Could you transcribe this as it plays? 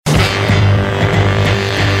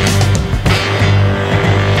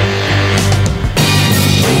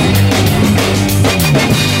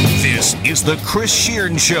It's the Chris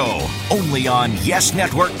Shearn Show, only on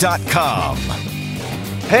YesNetwork.com.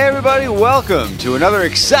 Hey everybody, welcome to another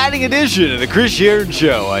exciting edition of the Chris Shearn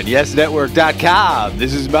Show on YesNetwork.com.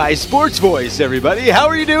 This is my sports voice, everybody. How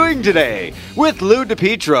are you doing today? With Lou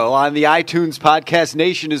DiPietro on the iTunes Podcast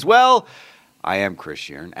Nation as well. I am Chris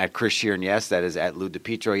Shearn, at Chris Shearn, yes. That is at Lou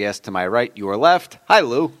DiPietro, yes, to my right, your left. Hi,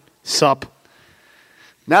 Lou. Sup.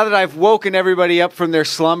 Now that I've woken everybody up from their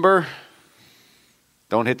slumber,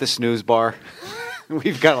 don't hit the snooze bar.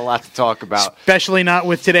 We've got a lot to talk about. Especially not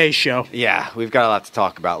with today's show. Yeah, we've got a lot to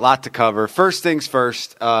talk about, a lot to cover. First things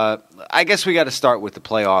first, I guess we got to start with the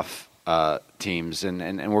playoff teams, and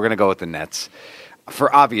we're going to go with the Nets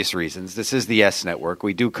for obvious reasons. This is the Yes Network.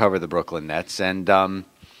 We do cover the Brooklyn Nets. And,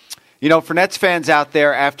 for Nets fans out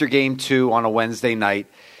there, after Game 2 on a Wednesday night,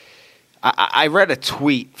 I read a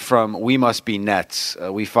tweet from We Must Be Nets.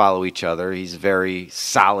 We follow each other. He's a very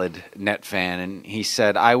solid Net fan, and he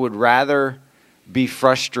said, I would rather be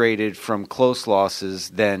frustrated from close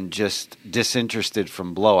losses than just disinterested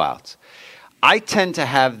from blowouts. I tend to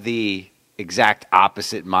have the exact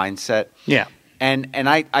opposite mindset. Yeah. And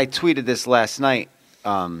I tweeted this last night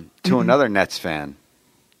to another Nets fan.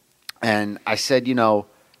 And I said,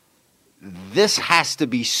 this has to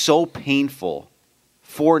be so painful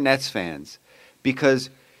for Nets fans because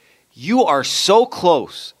you are so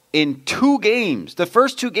close in 2 games, the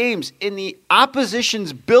first 2 games, in the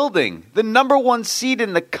opposition's building, the number 1 seed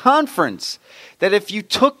in the conference, that if you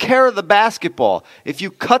took care of the basketball, if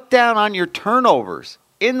you cut down on your turnovers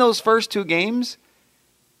in those first 2 games,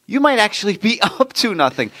 you might actually be up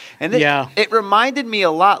 2-0. And it reminded me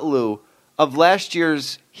a lot, Lou, of last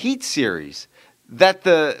year's Heat series that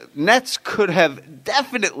the Nets could have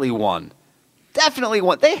definitely won. Definitely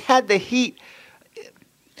won. They had the Heat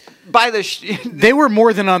by the they were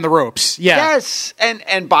more than on the ropes. Yeah. Yes.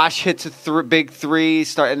 And Bosh hits a big three,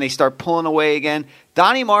 and they start pulling away again.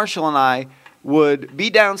 Donnie Marshall and I would be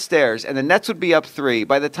downstairs, and the Nets would be up 3.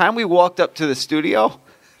 By the time we walked up to the studio,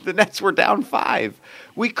 the Nets were down 5.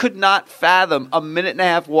 We could not fathom a minute and a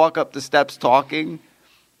half walk up the steps talking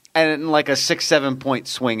and like a 6-7 point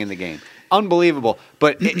swing in the game. Unbelievable.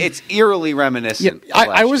 But it's eerily reminiscent. Yeah,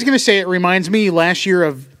 I was going to say it reminds me last year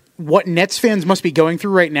of what Nets fans must be going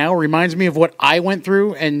through right now. Reminds me of what I went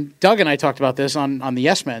through, and Doug and I talked about this on the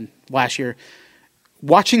Yes Men last year,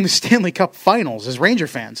 watching the Stanley Cup Finals as Ranger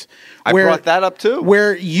fans. I brought that up too.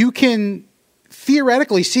 Where you can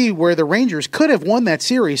theoretically see where the Rangers could have won that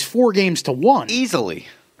series 4-1 easily,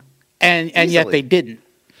 and yet they didn't.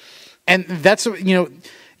 And that's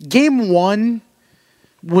Game 1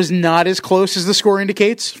 was not as close as the score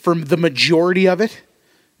indicates for the majority of it.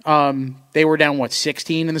 They were down,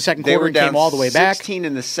 16 in the second quarter and came all the way back. 16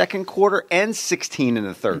 in the second quarter and 16 in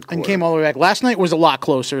the third quarter. And came all the way back. Last night was a lot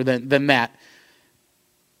closer than that.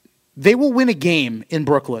 They will win a game in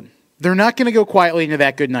Brooklyn. They're not going to go quietly into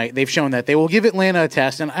that good night. They've shown that. They will give Atlanta a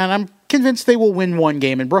test, and I'm convinced they will win 1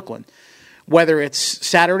 game in Brooklyn. Whether it's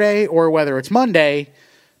Saturday or whether it's Monday,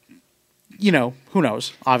 who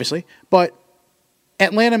knows, obviously. But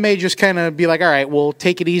Atlanta may just kind of be like, all right, we'll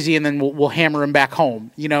take it easy and then we'll hammer him back home.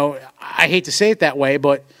 I hate to say it that way,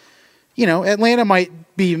 but, Atlanta might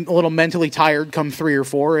be a little mentally tired come 3 or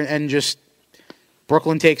 4 and just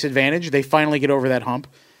Brooklyn takes advantage. They finally get over that hump.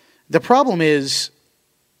 The problem is,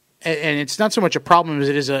 and it's not so much a problem as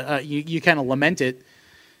it is you kind of lament it,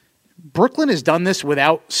 Brooklyn has done this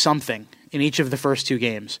without something in each of the first 2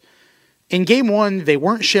 games. In Game 1, they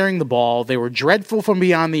weren't sharing the ball. They were dreadful from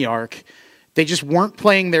beyond the arc. They just weren't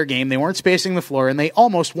playing their game. They weren't spacing the floor, and they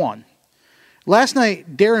almost won. Last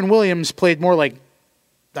night, Darren Williams played more like,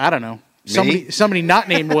 I don't know, somebody not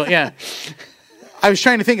named Williams. Yeah. I was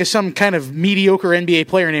trying to think of some kind of mediocre NBA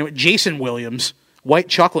player named Jason Williams, white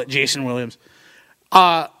chocolate Jason Williams.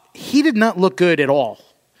 He did not look good at all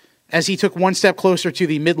as he took 1 step closer to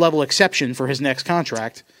the mid-level exception for his next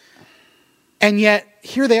contract. And yet,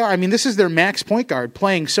 here they are. I mean, this is their max point guard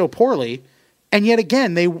playing so poorly. And yet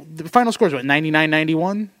again, the final score is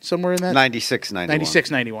 99-91, somewhere in that? 96-91.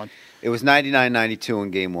 96-91. It was 99-92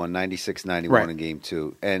 in Game 1, 96-91 in Game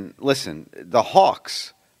 2. And listen, the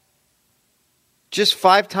Hawks, just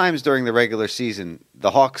 5 times during the regular season,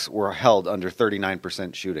 the Hawks were held under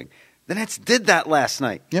 39% shooting. The Nets did that last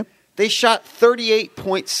night. Yep. They shot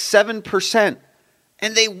 38.7%,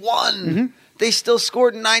 and they won. Mm-hmm. They still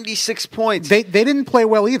scored 96 points. They didn't play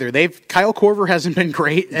well either. Kyle Korver hasn't been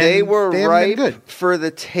great. They were ripe for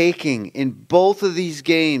the taking in both of these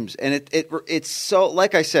games, and it's so,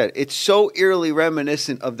 like I said, it's so eerily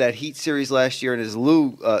reminiscent of that Heat series last year. And as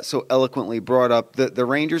Lou so eloquently brought up, the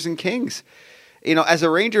Rangers and Kings. As a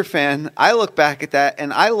Ranger fan, I look back at that,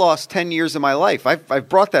 and I lost 10 years of my life. I've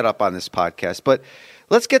brought that up on this podcast. But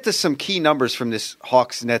let's get to some key numbers from this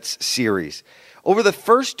Hawks-Nets series. Over the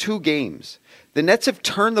first 2 games, the Nets have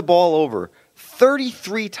turned the ball over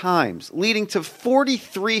 33 times, leading to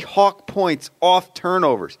 43 Hawk points off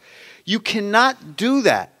turnovers. You cannot do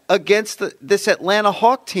that against this Atlanta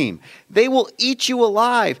Hawk team. They will eat you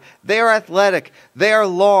alive. They are athletic. They are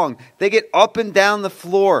long. They get up and down the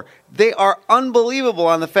floor. They are unbelievable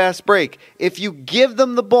on the fast break. If you give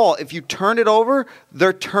them the ball, if you turn it over,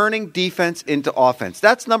 they're turning defense into offense.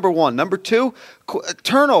 That's number one. Number two,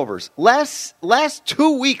 turnovers. Last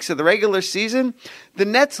 2 weeks of the regular season, the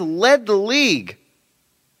Nets led the league.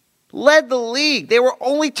 They were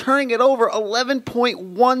only turning it over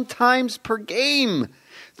 11.1 times per game.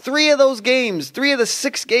 3 of the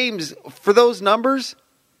 6 games for those numbers,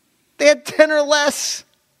 they had 10 or less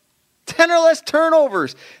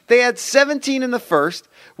turnovers. They had 17 in the first,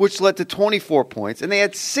 which led to 24 points, and they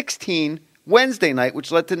had 16 Wednesday night,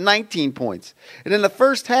 which led to 19 points. And in the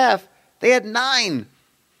first half, they had 9.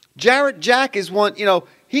 Jarrett Jack is one,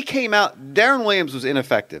 he came out, Darren Williams was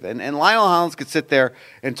ineffective, and Lionel Hollins could sit there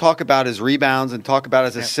and talk about his rebounds and talk about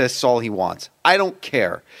his assists all he wants. I don't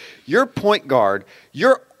care. Your point guard,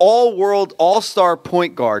 your all-world, all-star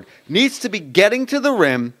point guard needs to be getting to the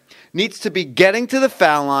rim, needs to be getting to the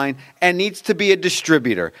foul line, and needs to be a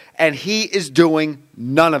distributor. And he is doing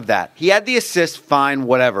none of that. He had the assist, fine,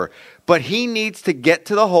 whatever. But he needs to get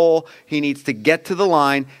to the hole. He needs to get to the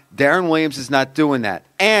line. Darren Williams is not doing that.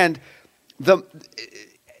 And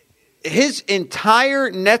his entire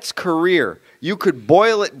Nets career, you could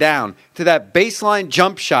boil it down to that baseline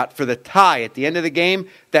jump shot for the tie at the end of the game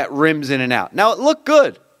that rims in and out. Now, it looked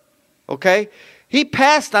good, okay? He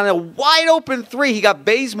passed on a wide-open 3. He got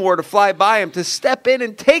Bazemore to fly by him to step in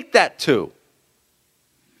and take that 2.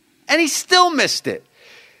 And he still missed it.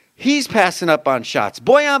 He's passing up on shots.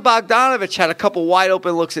 Bojan Bogdanovic had a couple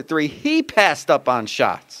wide-open looks at 3. He passed up on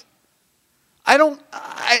shots.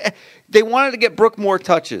 They wanted to get Brook more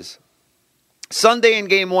touches. Sunday in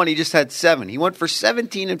Game 1, he just had 7. He went for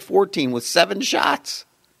 17 and 14 with 7 shots.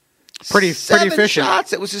 Pretty efficient.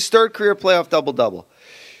 Shots. It was his 3rd career playoff double-double.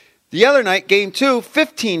 The other night, Game 2,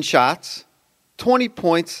 15 shots, 20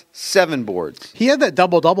 points, 7 boards. He had that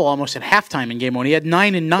double-double almost at halftime in Game 1. He had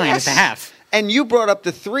 9 and 9 at the half. And you brought up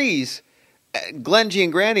the threes. Glenn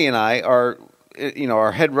Giangrandi and I are,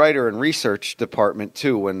 our head writer and research department,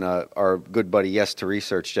 too, when our good buddy Yes to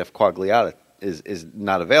Research, Jeff Quagliata, is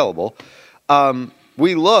not available.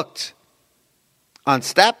 We looked on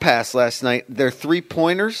StatPass last night, their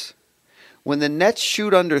three-pointers. When the Nets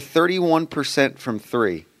shoot under 31% from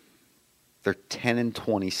 3, they're 10 and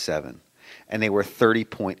 27, and they were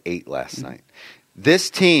 30.8 last night. This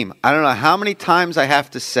team, I don't know how many times I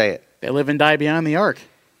have to say it. They live and die beyond the arc.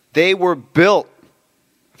 They were built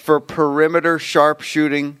for perimeter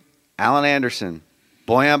sharpshooting. Allen Anderson,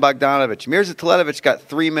 Bojan Bogdanovic. Mirza Teletovic got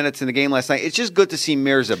 3 minutes in the game last night. It's just good to see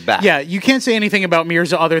Mirza back. Yeah, you can't say anything about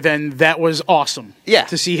Mirza other than that was awesome. Yeah,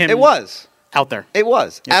 to see him. It was out there. It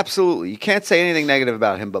was absolutely. You can't say anything negative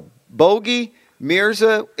about him. But Bogey,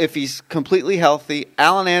 Mirza, if he's completely healthy,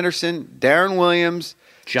 Allen Anderson, Darren Williams,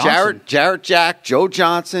 Jarrett Jack, Joe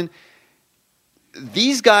Johnson.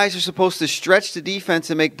 These guys are supposed to stretch the defense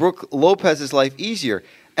and make Brook Lopez's life easier.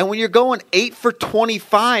 And when you're going 8 for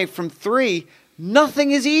 25 from 3,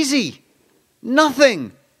 nothing is easy.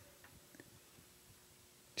 Nothing.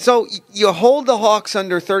 So you hold the Hawks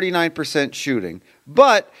under 39% shooting,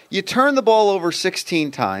 but you turn the ball over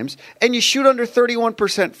 16 times, and you shoot under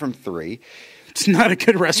 31% from 3. It's not a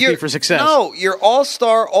good recipe for success. No, your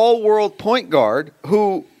all-star, all-world point guard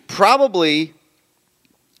who probably,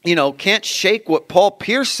 can't shake what Paul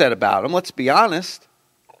Pierce said about him, let's be honest.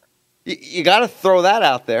 You got to throw that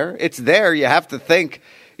out there. It's there. You have to think,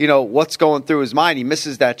 what's going through his mind. He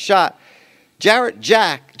misses that shot. Jarrett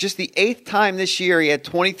Jack, just the 8th time this year he had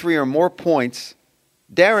 23 or more points.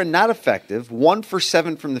 Darren, not effective, 1 for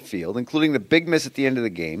 7 from the field, including the big miss at the end of the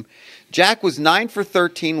game. Jack was 9 for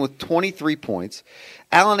 13 with 23 points.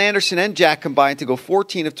 Allen Anderson and Jack combined to go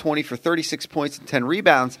 14 of 20 for 36 points and 10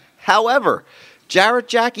 rebounds. However, Jarrett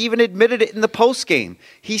Jack even admitted it in the postgame.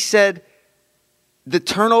 He said, the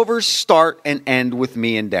turnovers start and end with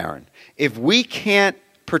me and Darren. If we can't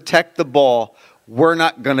protect the ball, we're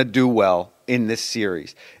not going to do well in this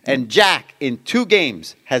series. And Jack, in 2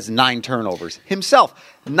 games, has 9 turnovers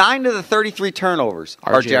himself. 9 of the 33 turnovers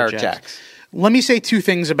are Jarrett Jack's. Let me say 2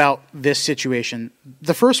 things about this situation.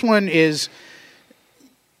 The first one is,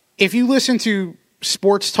 if you listen to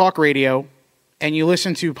sports talk radio and you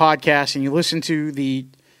listen to podcasts and you listen to the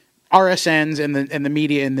RSNs and the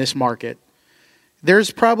media in this market,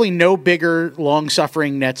 There's probably no bigger,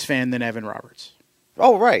 long-suffering Nets fan than Evan Roberts.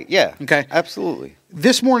 Oh, right. Yeah. Okay. Absolutely.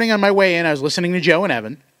 This morning on my way in, I was listening to Joe and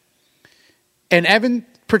Evan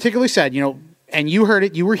particularly said, and you heard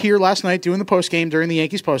it, you were here last night doing the postgame during the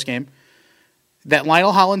Yankees postgame, that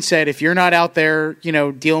Lionel Hollins said, if you're not out there,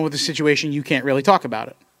 dealing with the situation, you can't really talk about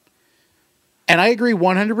it. And I agree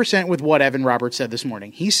 100% with what Evan Roberts said this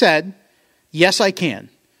morning. He said, yes, I can,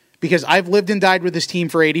 because I've lived and died with this team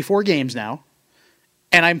for 84 games now,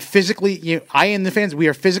 and I'm physically, I and the fans, we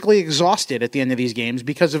are physically exhausted at the end of these games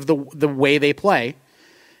because of the way they play.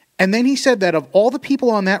 And then he said that of all the people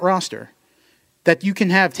on that roster that you can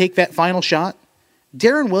have take that final shot,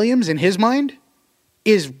 Darren Williams, in his mind,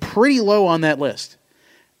 is pretty low on that list.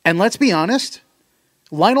 And let's be honest,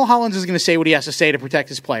 Lionel Hollins is going to say what he has to say to protect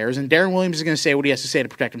his players, and Darren Williams is going to say what he has to say to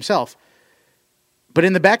protect himself. But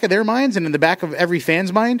in the back of their minds and in the back of every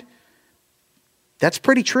fan's mind, that's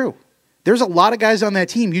pretty true. There's a lot of guys on that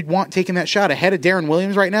team you'd want taking that shot ahead of Darren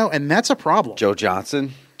Williams right now, and that's a problem. Joe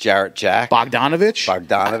Johnson, Jarrett Jack,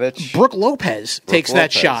 Bogdanovich. Brooke Lopez takes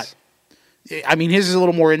that shot. I mean, his is a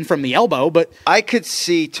little more in from the elbow, but I could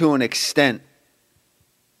see to an extent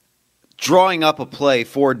drawing up a play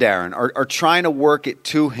for Darren or trying to work it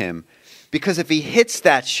to him, because if he hits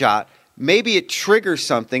that shot, maybe it triggers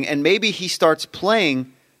something and maybe he starts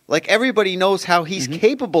playing like everybody knows how he's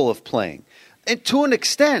capable of playing. And to an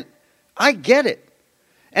extent, I get it.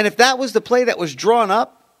 And if that was the play that was drawn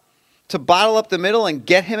up to bottle up the middle and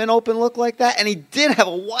get him an open look like that, and he did have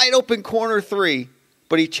a wide open corner three,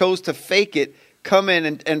 but he chose to fake it, come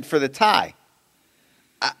in and for the tie.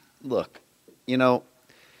 Look,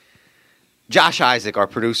 Josh Isaac, our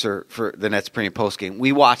producer for the Nets pre- and postgame,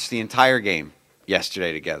 we watched the entire game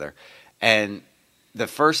yesterday together. And the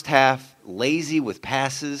first half, lazy with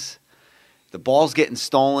passes, the ball's getting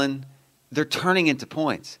stolen, they're turning into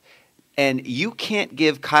points. And you can't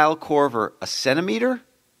give Kyle Korver a centimeter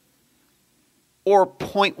or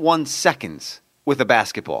 0.1 seconds with a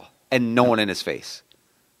basketball and no one in his face.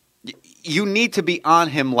 You need to be on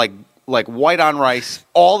him like white on rice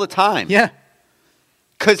all the time. Yeah.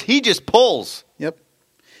 Because he just pulls. Yep.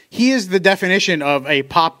 He is the definition of a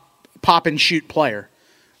pop and shoot player.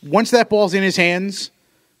 Once that ball's in his hands,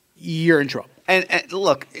 you're in trouble. And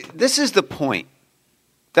look, this is the point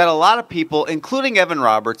that a lot of people, including Evan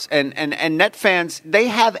Roberts and Net fans, they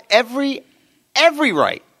have every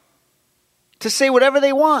right to say whatever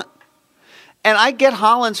they want. And I get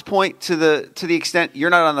Holland's point to the extent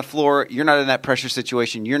you're not on the floor, you're not in that pressure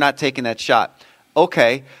situation, you're not taking that shot.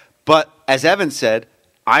 Okay, but as Evan said,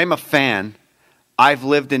 I'm a fan. I've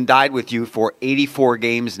lived and died with you for 84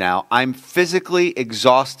 games now. I'm physically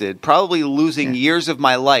exhausted, probably losing years of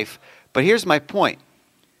my life. But here's my point.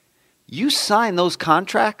 You sign those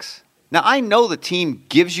contracts. Now, I know the team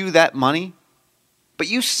gives you that money, but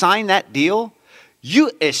you sign that deal,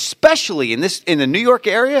 you, especially in the New York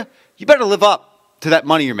area, you better live up to that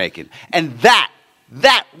money you're making. And that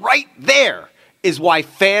right there is why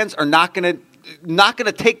fans are not going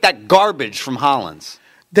to take that garbage from Hollins.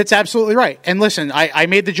 That's absolutely right. And listen, I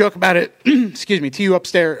made the joke about it, excuse me, to you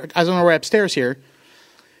upstairs, as on our way upstairs here,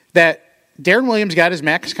 that Darren Williams got his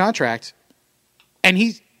max contract, and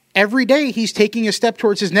every day he's taking a step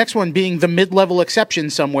towards his next one being the mid-level exception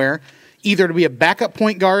somewhere, either to be a backup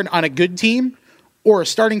point guard on a good team or a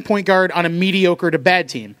starting point guard on a mediocre to bad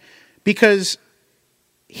team. Because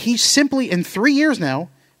he simply, in 3 years now,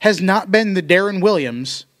 has not been the Darren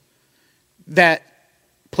Williams that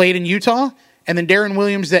played in Utah and then Darren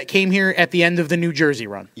Williams that came here at the end of the New Jersey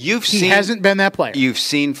run. He hasn't been that player. You've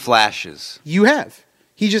seen flashes. You have.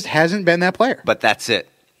 He just hasn't been that player. But that's it.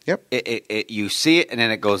 Yep. You see it and then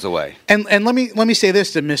it goes away. And let me say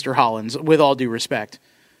this to Mr. Hollins, with all due respect.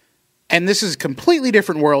 And this is completely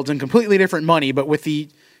different worlds and completely different money, but with the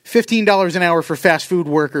 $15 an hour for fast food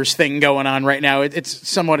workers thing going on right now, it's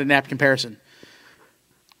somewhat an apt comparison.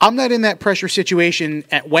 I'm not in that pressure situation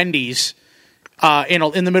at Wendy's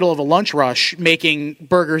in the middle of a lunch rush making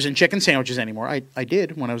burgers and chicken sandwiches anymore. I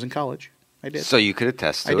did when I was in college. I did. So you could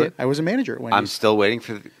attest to it. I did. I was a manager at Wendy's. I'm still waiting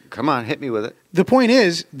for come on, hit me with it. The point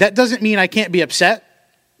is, that doesn't mean I can't be upset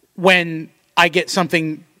when I get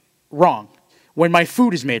something wrong, when my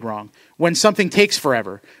food is made wrong, when something takes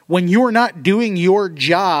forever, when you're not doing your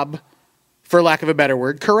job, for lack of a better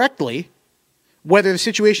word, correctly, whether the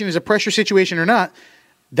situation is a pressure situation or not.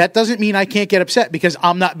 That doesn't mean I can't get upset because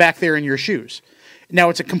I'm not back there in your shoes. Now,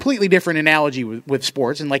 it's a completely different analogy with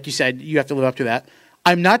sports, and like you said, you have to live up to that.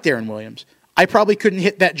 I'm not Darren Williams. I probably couldn't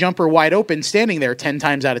hit that jumper wide open standing there 10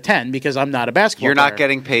 times out of 10 because I'm not a basketball player. You're not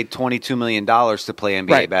getting paid $22 million to play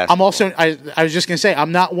NBA basketball. I'm also, I was just going to say,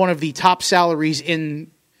 I'm not one of the top salaries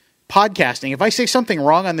in podcasting. If I say something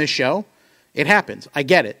wrong on this show, it happens. I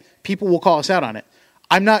get it. People will call us out on it.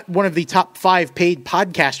 I'm not one of the top 5 paid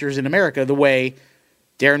podcasters in America the way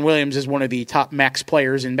Darren Williams is one of the top max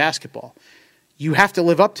players in basketball. You have to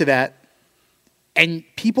live up to that, and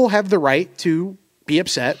people have the right to be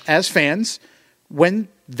upset as fans when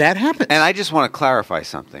that happens. And I just want to clarify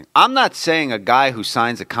something. I'm not saying a guy who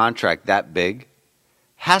signs a contract that big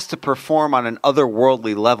has to perform on an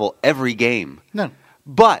otherworldly level every game. No.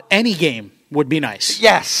 But any game would be nice.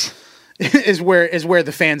 Yes. is where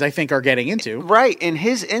the fans, I think, are getting into. Right. In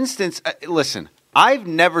his instance, listen, I've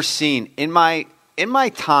never seen in my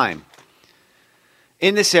time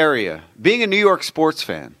in this area, being a New York sports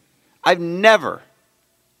fan, I've never,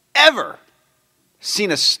 ever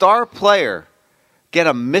seen a star player get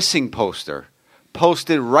a missing poster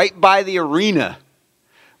posted right by the arena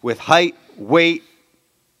with height, weight,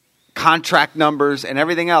 contract numbers, and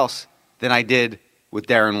everything else than I did with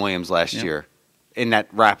Darren Williams last year in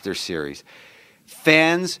that Raptors series.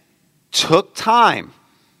 Fans took time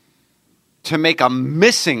to make a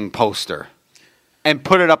missing poster and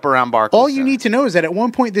put it up around Barclays All you Center. need to know is that at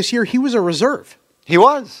one point this year, he was a reserve. He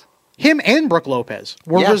was. Him and Brook Lopez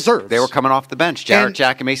were reserves. They were coming off the bench. Jarrett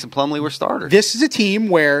Jack and Mason Plumlee were starters. This is a team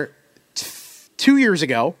where 2 years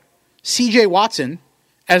ago, C.J. Watson,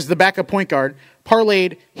 as the backup point guard,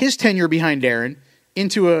 parlayed his tenure behind Darren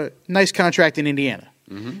into a nice contract in Indiana.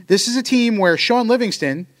 Mm-hmm. This is a team where Sean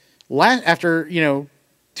Livingston, after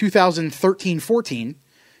 2013-14,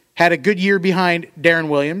 had a good year behind Darren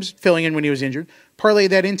Williams, filling in when he was injured, parlayed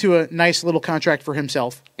that into a nice little contract for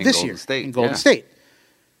himself this year in Golden State.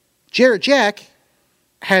 Jarrett Jack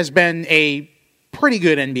has been a pretty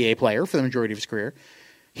good NBA player for the majority of his career.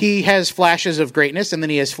 He has flashes of greatness, and then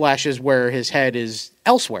he has flashes where his head is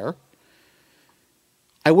elsewhere.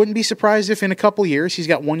 I wouldn't be surprised if in a couple years he's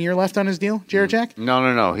got 1 year left on his deal, Jarrett Jack.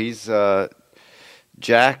 No. He's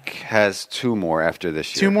Jack has 2 more after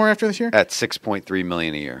this year. 2 more after this year? At $6.3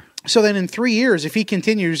 million a year. So then in 3 years, if he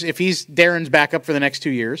continues, if he's Darren's backup for the next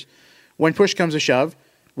 2 years, when push comes to shove,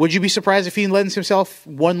 would you be surprised if he lends himself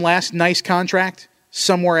one last nice contract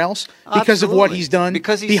somewhere else because of what he's done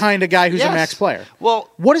behind a guy who's a max player? Well,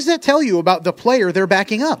 what does that tell you about the player they're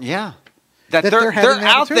backing up? Yeah. That they're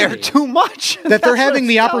out there too much. That they're having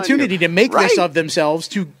the opportunity to make this of themselves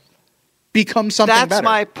to become something better. That's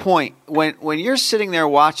my point. When you're sitting there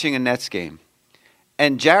watching a Nets game,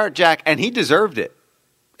 and Jarrett Jack, and he deserved it.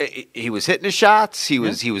 He was hitting his shots. He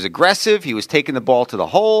was aggressive. He was taking the ball to the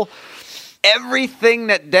hole. Everything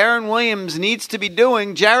that Darren Williams needs to be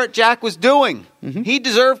doing, Jarrett Jack was doing. Mm-hmm. He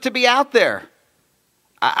deserved to be out there.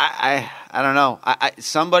 I don't know.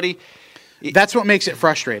 Somebody. That's what makes it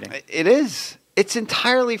frustrating. It is. It's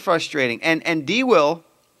entirely frustrating. And D. Will,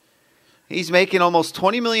 he's making almost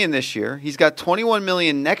 $20 million this year. He's got $21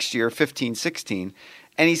 million next year, 15-16.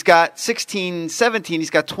 And he's got 16-17, he's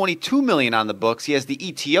got $22 million on the books. He has the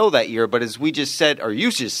ETO that year, but as we just said, or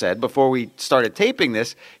you just said before we started taping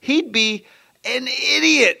this, he'd be an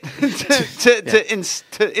idiot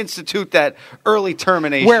to institute that early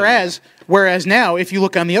termination. Whereas now, if you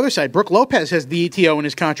look on the other side, Brook Lopez has the ETO in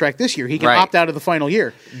his contract this year. He can opt out of the final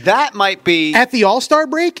year. That might be at the All-Star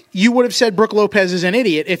break. You would have said Brook Lopez is an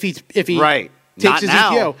idiot if he takes his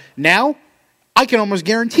ETO. Now, I can almost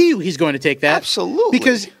guarantee you he's going to take that. Absolutely.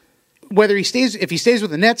 Because if he stays with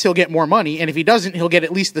the Nets, he'll get more money, and if he doesn't, he'll get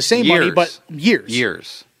at least the same money, but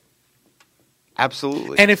years.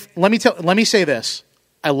 Absolutely. And let me say this.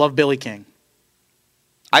 I love Billy King.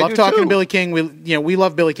 I love talking to Billy King. We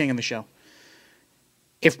love Billy King in the show.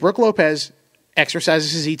 If Brook Lopez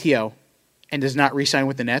exercises his ETO and does not re-sign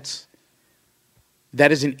with the Nets,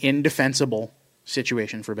 that is an indefensible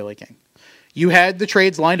situation for Billy King. You had the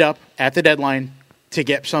trades lined up at the deadline to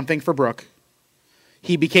get something for Brook.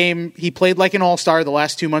 He played like an all-star the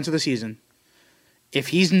last 2 months of the season. If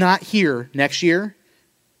he's not here next year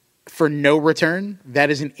for no return,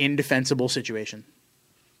 that is an indefensible situation.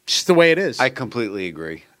 Just the way it is. I completely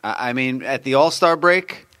agree. I mean, at the All-Star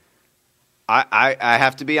break, I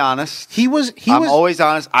have to be honest. I'm always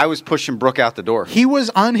honest. I was pushing Brook out the door. He was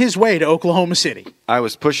on his way to Oklahoma City. I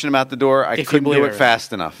was pushing him out the door. I couldn't do it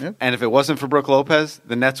fast enough. Yep. And if it wasn't for Brook Lopez,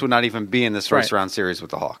 the Nets would not even be in this first-round series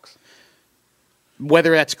with the Hawks.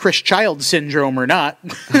 Whether that's Chris Child syndrome or not,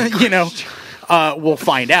 we'll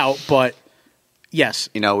find out. But, yes.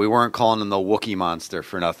 We weren't calling him the Wookiee monster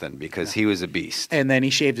for nothing because he was a beast. And then he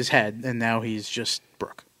shaved his head, and now he's just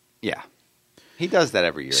Brook. Yeah. He does that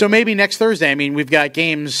every year. So maybe next Thursday, we've got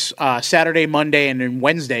games Saturday, Monday, and then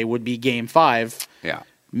Wednesday would be Game 5. Yeah.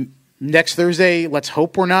 Next Thursday, let's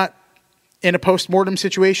hope we're not in a post-mortem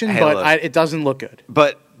situation, but it doesn't look good.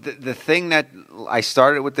 But the thing that I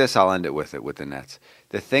started with this, I'll end it with the Nets.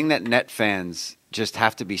 The thing that Net fans just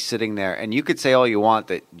have to be sitting there, and you could say all you want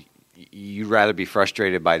that you'd rather be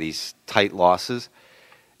frustrated by these tight losses.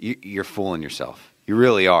 You're fooling yourself. You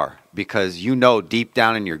really are, because you know deep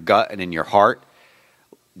down in your gut and in your heart,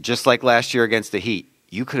 just like last year against the Heat,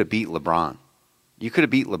 you could have beat LeBron. You could have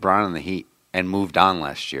beat LeBron in the Heat and moved on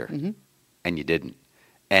last year, and you didn't.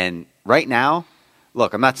 And right now,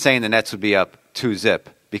 look, I'm not saying the Nets would be up 2-0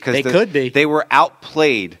 because they could be. They were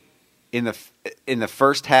outplayed in the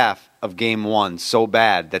first half of Game 1 so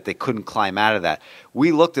bad that they couldn't climb out of that.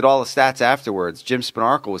 We looked at all the stats afterwards. Jim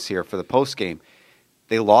Spinarkle was here for the postgame.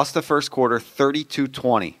 They lost the first quarter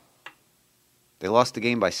 32-20. They lost the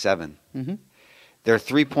game by 7. Their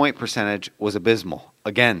three-point percentage was abysmal.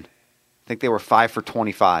 Again, I think they were 5 for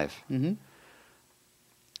 25.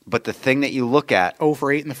 But the thing that you look at... 0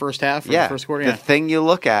 for 8 in the first half? The first quarter, the thing you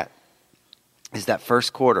look at is that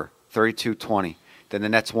first quarter, 32-20. Then the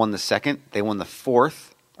Nets won the second. They won the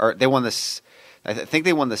fourth. Or they won the... I think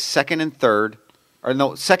they won the second and third. Or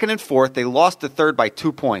no, second and fourth. They lost the third by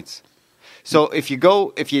 2 points. So if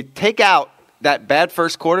you take out that bad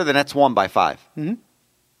first quarter, the Nets won by 5.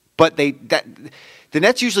 But the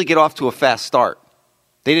Nets usually get off to a fast start.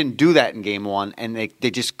 They didn't do that in Game 1, and they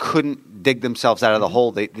just couldn't dig themselves out of the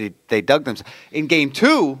hole. They dug themselves. In Game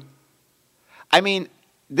 2, I mean,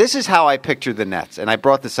 this is how I pictured the Nets, and I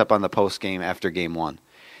brought this up on the post game after Game 1.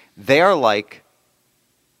 They are like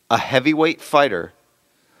a heavyweight fighter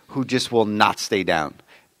who just will not stay down.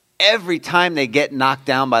 Every time they get knocked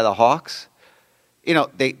down by the Hawks, you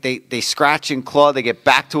know, they scratch and claw, they get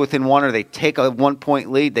back to within 1, or they take a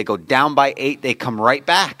 1-point lead, they go down by 8, they come right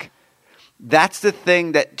back. That's the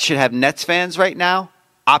thing that should have Nets fans right now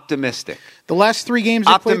optimistic. The last 3 games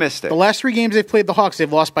they've played the Hawks,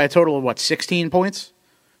 they've lost by a total of 16 points?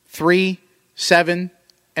 3, 7,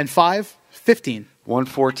 and 5? 15.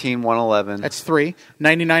 114, 111. That's 3.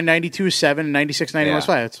 99-92 is 7, and 96-91 is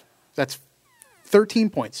 5. That's 13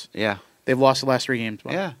 points. Yeah. They've lost the last 3 games.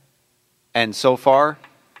 Well. Yeah. And so far,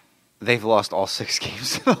 they've lost all 6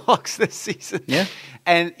 games to the Hawks this season. Yeah.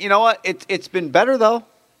 And you know what? It's been better, though.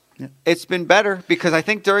 Yeah. It's been better because I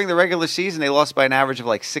think during the regular season, they lost by an average of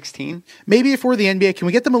like 16. Maybe if we're the NBA, can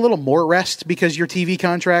we get them a little more rest because your TV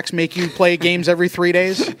contracts make you play games every 3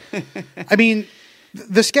 days? I mean,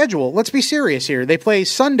 the schedule, let's be serious here. They play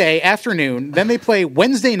Sunday afternoon, then they play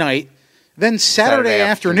Wednesday night, then Saturday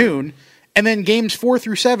afternoon, and then games 4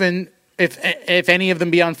 through 7, if any of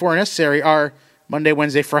them beyond 4 are necessary, are Monday,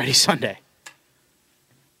 Wednesday, Friday, Sunday.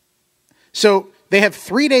 So they have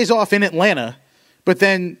 3 days off in Atlanta, but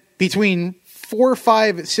then between 4,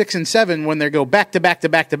 5, 6, and 7, when they go back to back to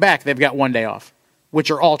back to back, they've got 1 day off,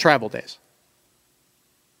 which are all travel days.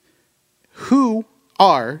 Who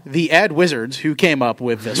are the ad wizards who came up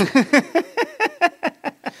with this?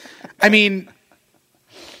 I mean,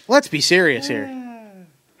 let's be serious here.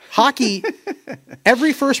 Hockey,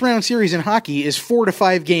 every first-round series in hockey is 4 to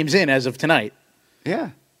 5 games in as of tonight. Yeah.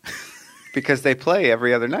 Because they play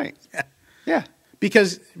every other night. Yeah.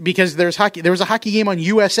 Because there's hockey. There was a hockey game on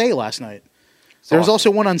USA last night. There was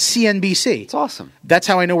also one on CNBC. It's awesome. That's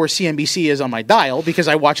how I know where CNBC is on my dial, because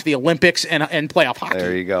I watch the Olympics and playoff hockey.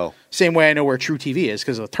 There you go. Same way I know where True TV is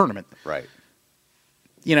because of the tournament. Right.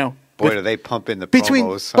 You know. Boy, do they pump in the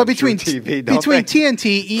promos on True TV, don't between they?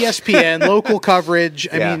 TNT, ESPN, local coverage.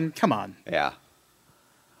 I mean, come on. Yeah.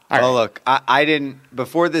 All well, right. look, I didn't,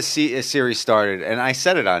 before this series started, and I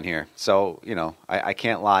said it on here, so, you know, I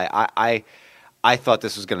can't lie. I thought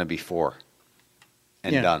this was going to be 4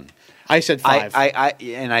 and done. I said 5.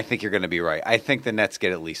 And I think you're going to be right. I think the Nets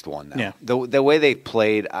get at least 1 now. Yeah. The way they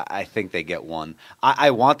played, I think they get 1. I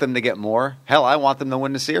want them to get more. Hell, I want them to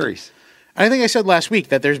win the series. I think I said last week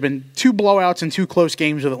that there's been 2 blowouts and 2 close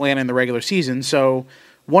games with Atlanta in the regular season, so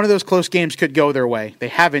one of those close games could go their way. They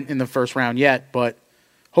haven't in the first round yet, but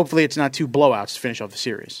hopefully it's not 2 blowouts to finish off the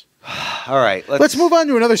series. All right. Let's move on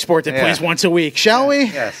to another sport that plays once a week, shall we?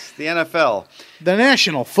 Yes, the NFL. The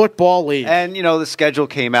National Football League. And, you know, the schedule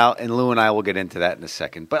came out, and Lou and I will get into that in a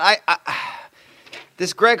second. But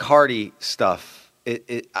this Greg Hardy stuff,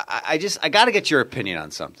 I got to get your opinion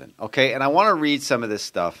on something, okay? And I want to read some of this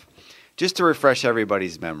stuff just to refresh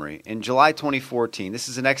everybody's memory. In July 2014, this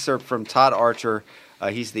is an excerpt from Todd Archer.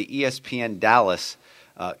 He's the ESPN Dallas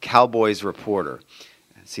Cowboys reporter.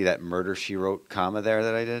 See that Murder, She Wrote comma there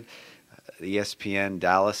that I did? The ESPN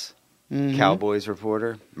Dallas Cowboys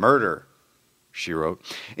reporter. Murder, she wrote.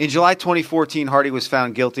 In July 2014, Hardy was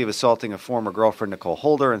found guilty of assaulting a former girlfriend, Nicole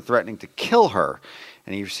Holder, and threatening to kill her.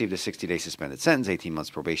 And he received a 60-day suspended sentence, 18 months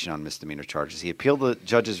probation on misdemeanor charges. He appealed the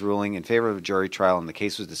judge's ruling in favor of a jury trial, and the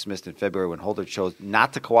case was dismissed in February when Holder chose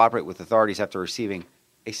not to cooperate with authorities after receiving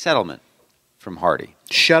a settlement from Hardy.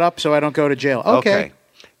 Shut up so I don't go to jail. Okay.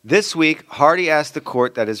 This week, Hardy asked the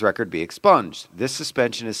court that his record be expunged. This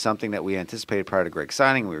suspension is something that we anticipated prior to Greg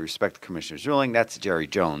signing. We respect the commissioner's ruling. That's Jerry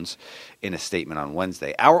Jones in a statement on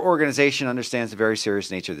Wednesday. Our organization understands the very serious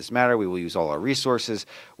nature of this matter. We will use all our resources,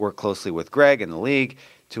 work closely with Greg and the league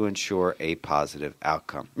to ensure a positive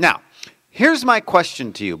outcome. Now, here's my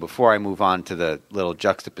question to you before I move on to the little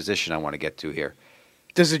juxtaposition I want to get to here.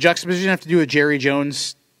 Does the juxtaposition have to do with Jerry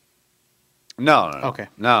Jones? No. Okay.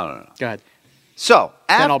 No. Go ahead. So,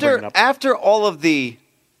 Then I'll bring it up. after all of the,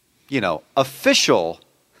 official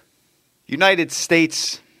United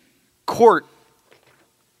States court,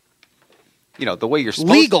 the way you're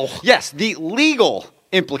supposed Legal. to. Yes, the legal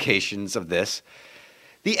implications of this,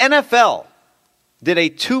 the NFL did a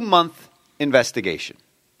 2-month investigation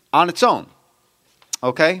on its own.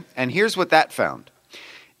 Okay? And here's what that found.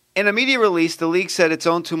 In a media release, the league said its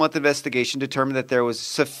own 2-month investigation determined that there was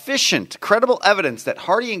sufficient credible evidence that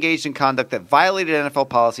Hardy engaged in conduct that violated NFL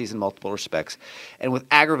policies in multiple respects and with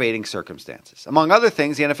aggravating circumstances. Among other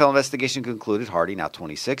things, the NFL investigation concluded Hardy, now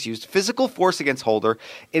 26, used physical force against Holder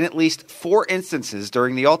in at least 4 instances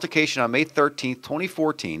during the altercation on May 13,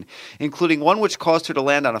 2014, including one which caused her to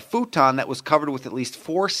land on a futon that was covered with at least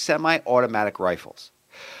 4 semi-automatic rifles.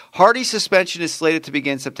 Hardy's suspension is slated to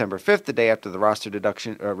begin September 5th, the day after the roster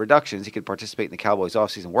reductions. He could participate in the Cowboys'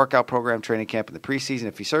 offseason workout program, training camp, and the preseason.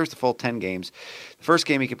 If he serves the full 10 games, the first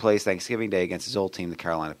game he could play is Thanksgiving Day against his old team, the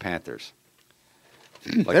Carolina Panthers.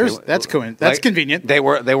 That's convenient. They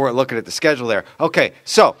weren't looking at the schedule there. Okay,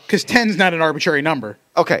 so because 10's not an arbitrary number.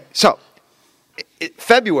 Okay, so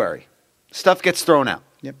February, stuff gets thrown out.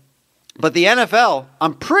 Yep. But the NFL,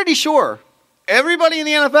 I'm pretty sure everybody in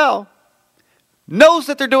the NFL knows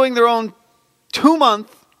that they're doing their own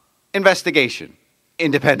 2-month investigation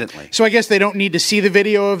independently. So I guess they don't need to see the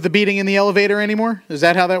video of the beating in the elevator anymore? Is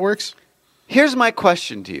that how that works? Here's my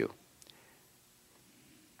question to you.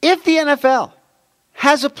 If the NFL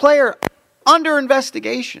has a player under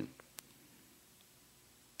investigation,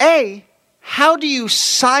 A, how do you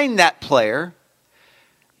sign that player?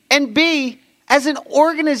 And B, as an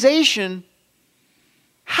organization,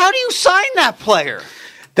 how do you sign that player?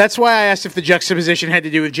 That's why I asked if the juxtaposition had to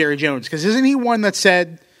do with Jerry Jones, because isn't he one that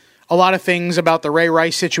said a lot of things about the Ray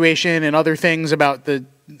Rice situation and other things about the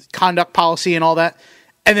conduct policy and all that,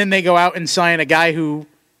 and then they go out and sign a guy who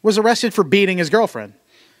was arrested for beating his girlfriend?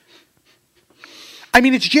 I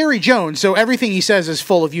mean, it's Jerry Jones, so everything he says is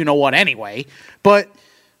full of you-know-what anyway, but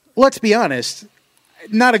let's be honest,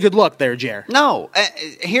 not a good look there, Jer. No,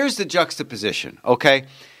 here's the juxtaposition, okay?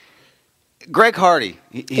 Greg Hardy.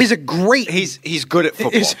 He's a great... He's good at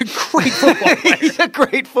football. He's a great football player. He's a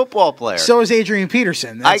great football player. So is Adrian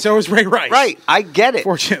Peterson, and so is Ray Rice. Right, I get it.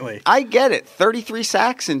 Fortunately. I get it. 33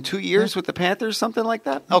 sacks in 2 years with the Panthers, something like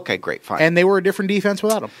that? Okay, great, fine. And they were a different defense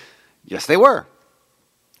without him. Yes, they were.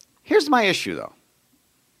 Here's my issue, though.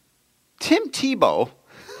 Tim Tebow,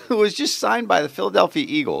 who was just signed by the Philadelphia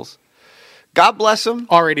Eagles, God bless him.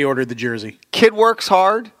 Already ordered the jersey. Kid works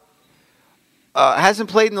hard. Hasn't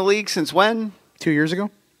played in the league since when? 2 years ago.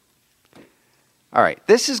 All right.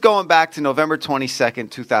 This is going back to November 22nd,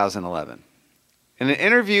 2011. In an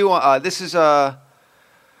interview, this is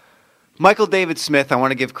Michael David Smith. I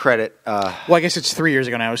want to give credit. Well, I guess it's 3 years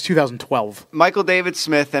ago now. It was 2012. Michael David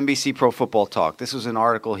Smith, NBC Pro Football Talk. This was an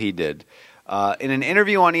article he did. In an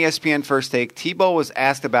interview on ESPN First Take, Tebow was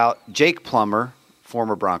asked about Jake Plummer,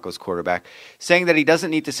 former Broncos quarterback, saying that he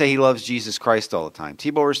doesn't need to say he loves Jesus Christ all the time.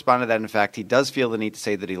 Tebow responded that, in fact, he does feel the need to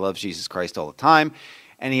say that he loves Jesus Christ all the time,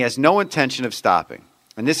 and he has no intention of stopping.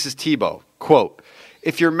 And this is Tebow, quote,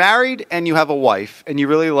 "If you're married and you have a wife and you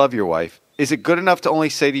really love your wife, is it good enough to only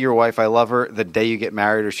say to your wife, I love her, the day you get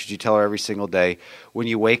married, or should you tell her every single day when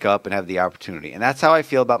you wake up and have the opportunity? And that's how I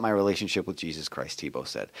feel about my relationship with Jesus Christ," Tebow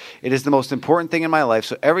said. "It is the most important thing in my life,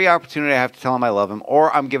 so every opportunity I have to tell him I love him,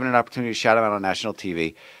 or I'm given an opportunity to shout him out on national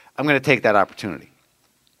TV, I'm going to take that opportunity."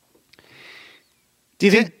 Do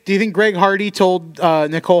you think Greg Hardy told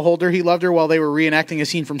Nicole Holder he loved her while they were reenacting a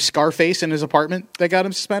scene from Scarface in his apartment that got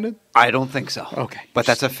him suspended? I don't think so. Okay. But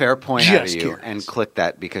that's a fair point out of you. Curious. And click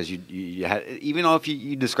that because you had, even though if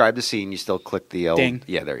you described the scene, you still click the old. Ding.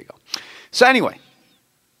 Yeah, there you go. So anyway,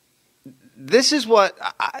 this is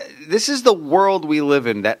the world we live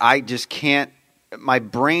in that I just can't, my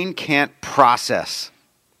brain can't process.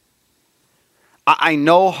 I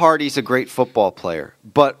know Hardy's a great football player,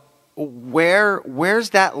 but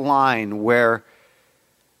where's that line where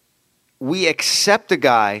we accept a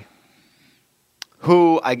guy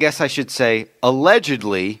who, I guess I should say,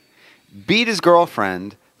 allegedly beat his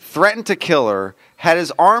girlfriend, threatened to kill her, had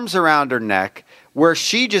his arms around her neck, where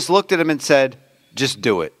she just looked at him and said, just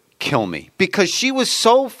do it, kill me. Because she was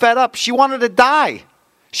so fed up, she wanted to die.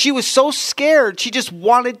 She was so scared, she just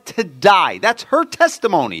wanted to die. That's her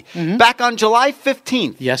testimony back on July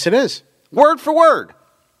 15th. Yes, it is. Word for word.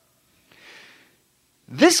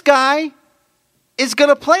 This guy is going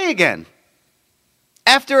to play again.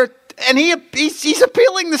 He's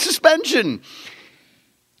appealing the suspension.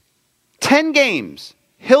 10 games.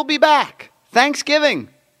 He'll be back. Thanksgiving.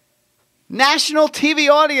 National TV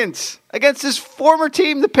audience against his former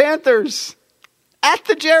team, the Panthers, at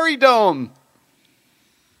the Jerry Dome,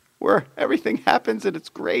 where everything happens and it's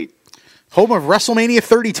great. Home of WrestleMania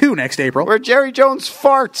 32 next April. Where Jerry Jones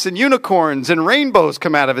farts and unicorns and rainbows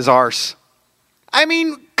come out of his arse. I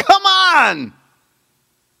mean, come on!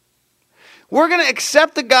 We're going to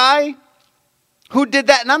accept a guy who did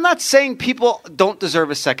that. And I'm not saying people don't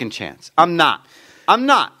deserve a second chance. I'm not.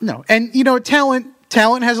 No. And,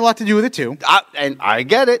 talent has a lot to do with it, too. I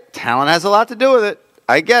get it. Talent has a lot to do with it.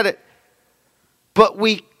 I get it. But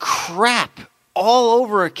we crap all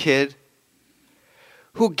over a kid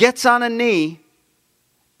who gets on a knee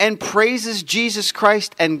and praises Jesus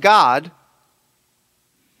Christ and God,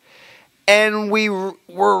 and we're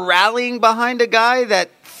rallying behind a guy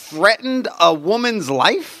that threatened a woman's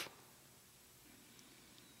life?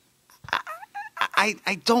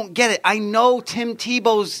 I don't get it. I know Tim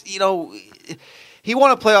Tebow's, he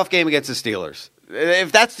won a playoff game against the Steelers.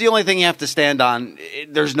 If that's the only thing you have to stand on,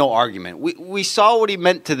 there's no argument. We saw what he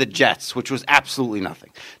meant to the Jets, which was absolutely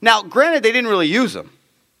nothing. Now, granted, they didn't really use him.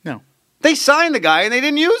 No. They signed the guy, and they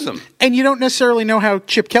didn't use him. And you don't necessarily know how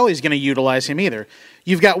Chip Kelly's going to utilize him either.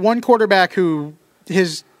 You've got one quarterback who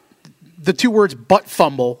the two words butt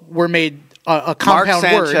fumble were made a compound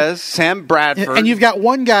Mark word. Sanchez, Sam Bradford. And you've got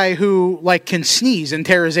one guy who can sneeze and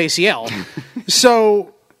tear his ACL.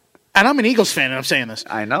 So, and I'm an Eagles fan and I'm saying this.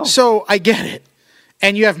 I know. So I get it.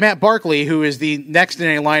 And you have Matt Barkley, who is the next in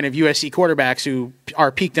a line of USC quarterbacks who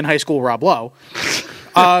are peaked in high school Rob Lowe.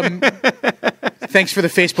 Thanks for the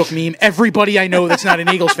Facebook meme. Everybody I know that's not an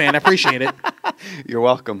Eagles fan, I appreciate it. You're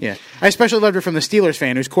welcome. Yeah, I especially loved it from the Steelers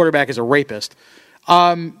fan whose quarterback is a rapist.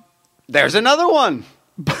 There's another one.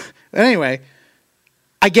 Anyway,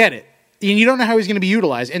 I get it. And you don't know how he's going to be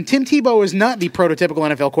utilized. And Tim Tebow is not the prototypical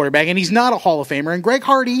NFL quarterback, and he's not a Hall of Famer. And Greg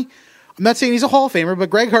Hardy, I'm not saying he's a Hall of Famer, but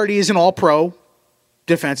Greg Hardy is an all-pro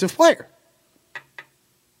defensive player.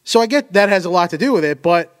 So I get that has a lot to do with it,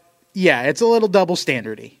 but yeah, it's a little double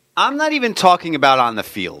standardy. I'm not even talking about on the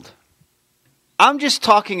field. I'm just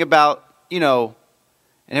talking about, and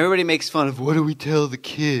everybody makes fun of, what do we tell the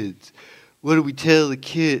kids? What do we tell the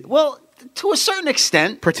kids? Well, to a certain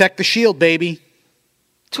extent. Protect the shield, baby.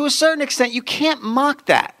 To a certain extent, you can't mock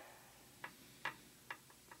that.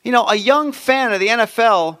 A young fan of the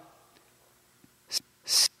NFL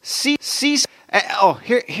sees.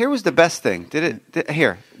 Here was the best thing.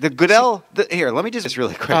 The Goodell. Here, let me just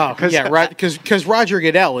really quick. Oh, yeah, right. Because Roger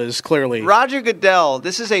Goodell is clearly Roger Goodell.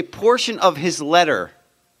 This is a portion of his letter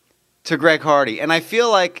to Greg Hardy, and I feel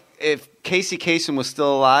like if Casey Kasem was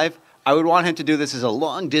still alive, I would want him to do this as a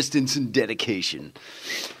long distance and dedication.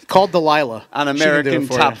 Called Delilah on American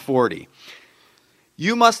Top 40.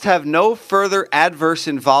 You must have no further adverse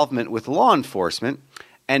involvement with law enforcement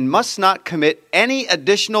and must not commit any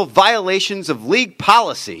additional violations of league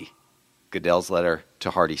policy, Goodell's letter to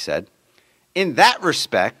Hardy said. In that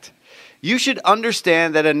respect, you should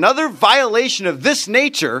understand that another violation of this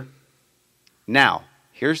nature. Now,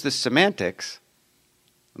 here's the semantics.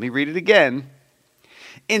 Let me read it again.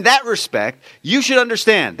 In that respect, you should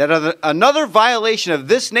understand that another violation of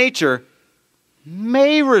this nature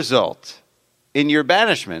may result in your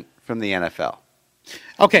banishment from the NFL.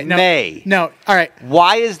 Okay, no, all right.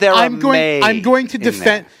 Why is there I'm going to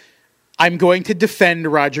defend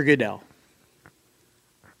Roger Goodell.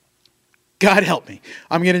 God help me.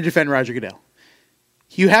 I'm going to defend Roger Goodell.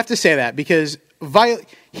 You have to say that because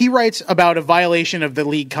he writes about a violation of the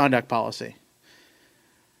league conduct policy.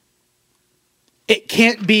 It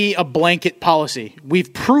can't be a blanket policy.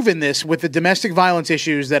 We've proven this with the domestic violence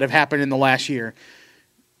issues that have happened in the last year.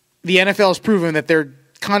 The NFL has proven that their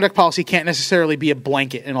conduct policy can't necessarily be a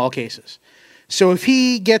blanket in all cases. So if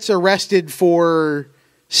he gets arrested for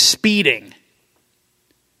speeding,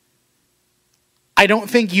 I don't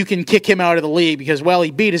think you can kick him out of the league because, well,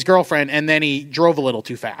 he beat his girlfriend and then he drove a little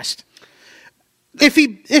too fast. If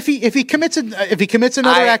he commits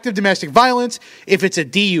another act of domestic violence, if it's a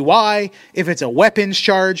DUI, if it's a weapons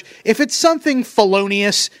charge, if it's something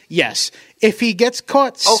felonious, yes. If he gets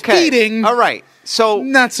caught speeding, all right. So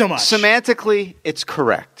not so much. Semantically, it's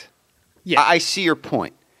correct. Yeah, I see your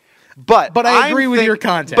point, but I agree with your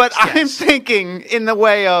context. But yes. I'm thinking in the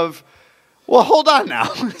way of, well, hold on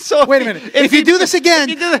now. So wait a minute. If you do this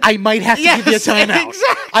again, I might have to give you a timeout.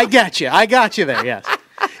 Exactly. I got you there. Yes.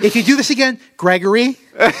 If you do this again, Gregory,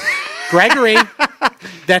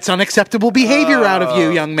 that's unacceptable behavior out of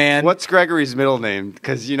you, young man. What's Gregory's middle name?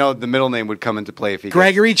 Because, the middle name would come into play if he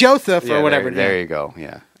Gregory Joseph or whatever. There you go,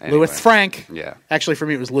 yeah. Anyway. Louis Frank. Yeah. Actually, for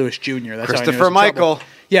me, it was Louis Jr. That's Christopher Michael.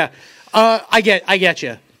 Yeah. I get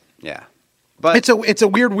you. Yeah. But it's a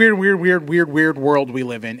weird world we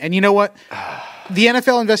live in. And you know what? The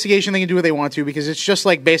NFL investigation, they can do what they want to because it's just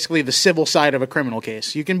like basically the civil side of a criminal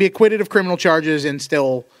case. You can be acquitted of criminal charges and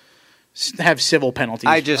still have civil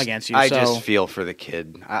penalties against you. I just feel for the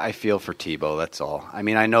kid. I feel for Tebow, that's all. I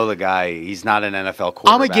mean, I know the guy. He's not an NFL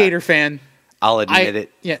quarterback. I'm a Gator fan. I'll admit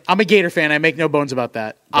it. Yeah, I'm a Gator fan. I make no bones about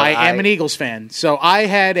that. I am an Eagles fan. So I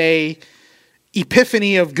had a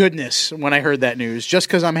epiphany of goodness when I heard that news just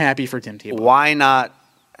because I'm happy for Tim Tebow. Why not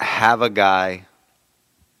have a guy...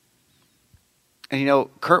 And,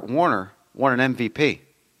 Kurt Warner won an MVP.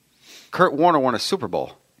 Kurt Warner won a Super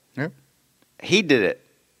Bowl. Yep. He did it.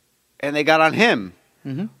 And they got on him.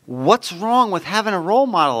 Mm-hmm. What's wrong with having a role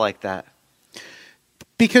model like that?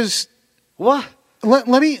 Because... What? Let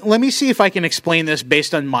me see if I can explain this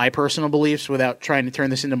based on my personal beliefs without trying to turn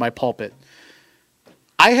this into my pulpit.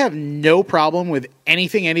 I have no problem with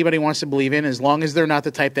anything anybody wants to believe in as long as they're not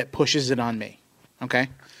the type that pushes it on me. Okay?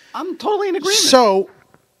 I'm totally in agreement. So...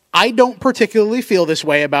 I don't particularly feel this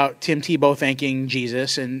way about Tim Tebow thanking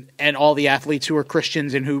Jesus and all the athletes who are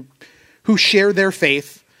Christians and who share their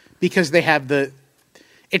faith because they have the...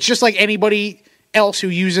 It's just like anybody else who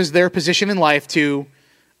uses their position in life to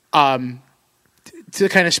kind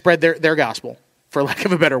of spread their gospel, for lack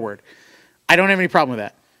of a better word. I don't have any problem with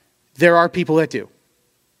that. There are people that do.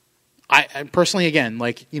 I personally, again,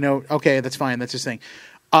 okay, that's fine. That's his thing.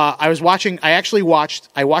 I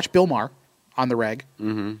watched Bill Maher on the reg.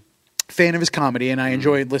 Mm-hmm. Fan of his comedy, and I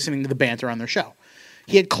enjoyed listening to the banter on their show.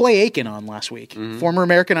 He had Clay Aiken on last week, former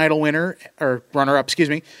American Idol winner, or runner-up, excuse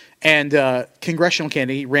me, and congressional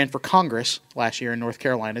candidate. He ran for Congress last year in North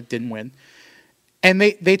Carolina, didn't win. And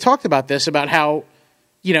they talked about this, about how,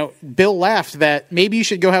 Bill laughed that maybe you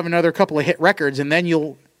should go have another couple of hit records, and then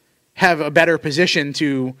you'll have a better position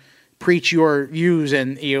to preach your views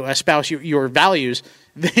and espouse your values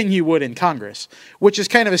than you would in Congress, which is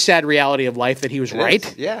kind of a sad reality of life that he was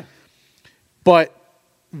right. Yeah. But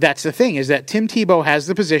that's the thing, is that Tim Tebow has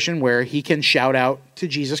the position where he can shout out to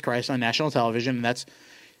Jesus Christ on national television, and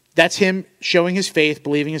that's him showing his faith,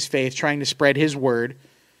 believing his faith, trying to spread his word,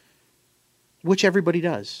 which everybody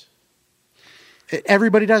does.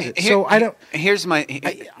 Everybody does it. So I don't have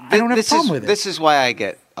a problem with it. This is why I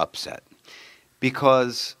get upset.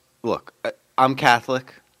 Because, look, I'm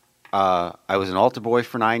Catholic. I was an altar boy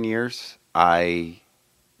for 9 years. I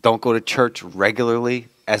don't go to church regularly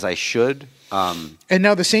as I should. And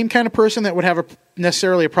now the same kind of person that would have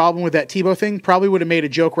necessarily a problem with that Tebow thing probably would have made a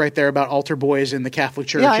joke right there about altar boys in the Catholic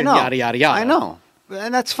Church and yada, yada, yada. I know.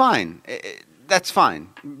 And that's fine. That's fine.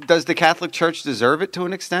 Does the Catholic Church deserve it to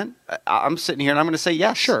an extent? I'm sitting here and I'm going to say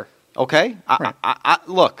yes. Sure. Okay? Right.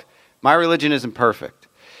 Look, my religion isn't perfect.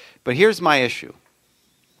 But here's my issue.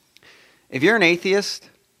 If you're an atheist,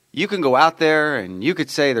 you can go out there and you could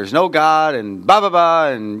say there's no God and blah, blah, blah,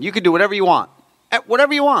 and you could do whatever you want.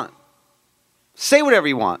 Whatever you want. Say whatever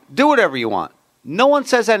you want. Do whatever you want. No one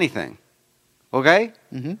says anything. Okay?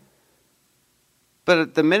 Mm-hmm. But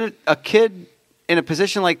at the minute a kid in a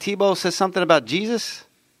position like Tebow says something about Jesus,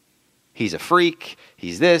 he's a freak,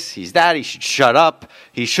 he's this, he's that, he should shut up,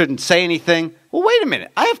 he shouldn't say anything. Well, wait a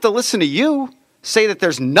minute. I have to listen to you say that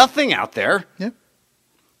there's nothing out there. Yeah.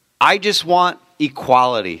 I just want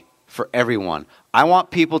equality for everyone. I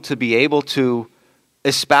want people to be able to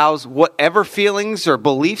espouse whatever feelings or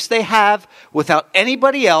beliefs they have without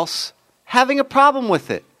anybody else having a problem with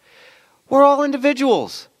it. We're all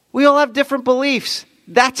individuals. We all have different beliefs.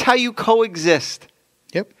 That's how you coexist.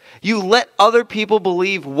 Yep. You let other people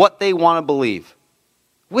believe what they want to believe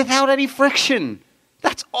without any friction.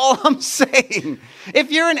 That's all I'm saying.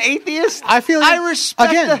 If you're an atheist, I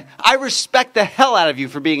respect the hell out of you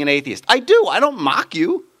for being an atheist. I do. I don't mock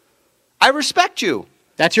you. I respect you.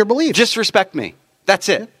 That's your belief. Just respect me. That's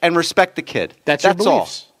it. And respect the kid. That's your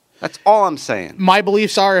beliefs. All. That's all I'm saying. My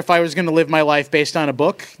beliefs are, if I was going to live my life based on a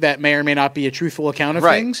book that may or may not be a truthful account of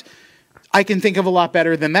things, I can think of a lot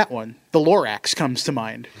better than that one. The Lorax comes to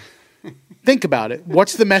mind. Think about it.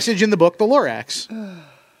 What's the message in the book, The Lorax?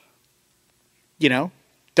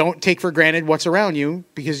 Don't take for granted what's around you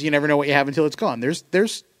because you never know what you have until it's gone. There's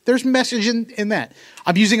message in that.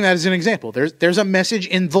 I'm using that as an example. There's a message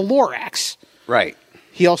in The Lorax. Right.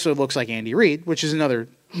 He also looks like Andy Reid, which is another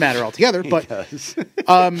matter altogether. But, does.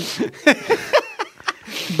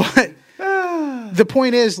 But the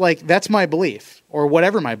point is, like, that's my belief, or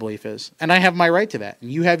whatever my belief is, and I have my right to that,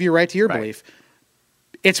 and you have your right to your belief.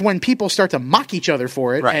 It's when people start to mock each other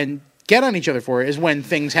for it and get on each other for it is when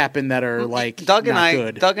things happen that are like not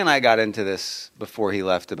good. Doug and I got into this before he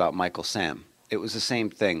left about Michael Sam. It was the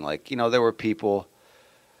same thing. Like, there were people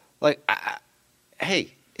like,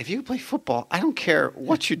 hey, if you play football, I don't care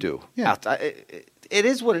what you do. Yeah. It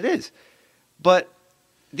is what it is. But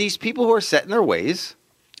these people who are set in their ways,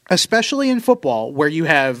 especially in football, where you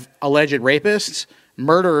have alleged rapists,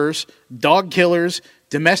 murderers, dog killers,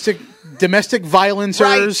 domestic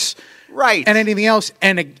violencers, right, and anything else,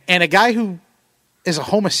 and a guy who is a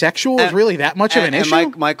homosexual is really that much of an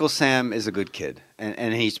issue. Michael Sam is a good kid,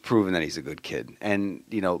 and he's proven that he's a good kid. And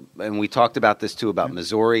and we talked about this too about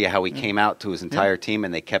Missouri, how he came out to his entire team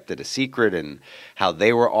and they kept it a secret, and how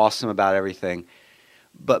they were awesome about everything.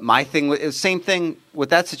 But my thing was the same thing with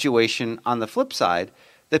that situation. On the flip side,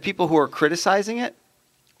 the people who are criticizing it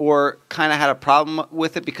or kind of had a problem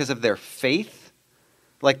with it because of their faith,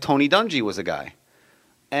 like Tony Dungy was a guy.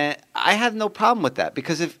 And I have no problem with that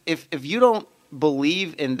because if you don't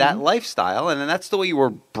believe in that lifestyle and that's the way you were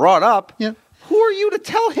brought up, who are you to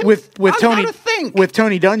tell him how to think? With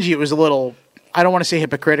Tony Dungy, it was a little, I don't want to say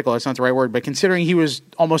hypocritical, that's not the right word, but considering he was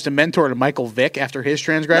almost a mentor to Michael Vick after his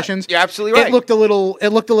transgressions, you're absolutely right. It looked a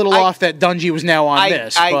little off that Dungy was now on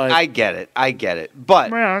this. I get it.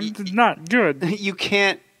 But it's not good. You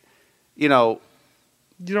can't,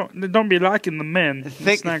 don't be liking the men.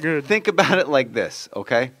 It's not good. Think about it like this,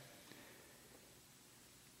 okay?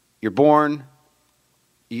 You're born,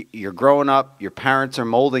 you're growing up, your parents are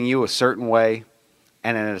molding you a certain way,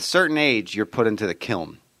 and at a certain age, you're put into the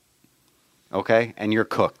kiln, okay? And you're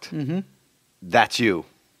cooked. Mm-hmm. That's you.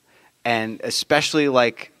 And especially,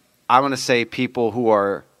 like, I'm going to say people who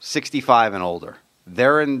are 65 and older.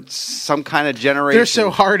 They're in some kind of generation. They're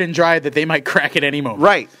so hard and dry that they might crack at any moment.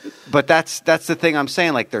 Right. But that's the thing I'm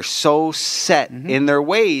saying. Like, they're so set in their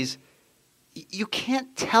ways, you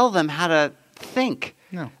can't tell them how to think.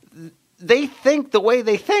 No. They think the way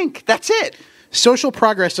they think. That's it. Social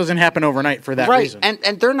progress doesn't happen overnight for that reason.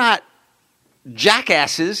 And they're not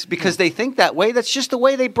jackasses because they think that way. That's just the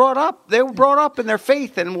way they brought up. They were brought up in their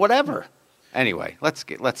faith and whatever. Anyway, let's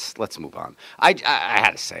move on. I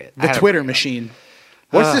had to say it. The Twitter machine.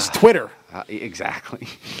 What's this Twitter? Exactly.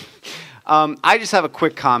 I just have a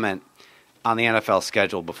quick comment on the NFL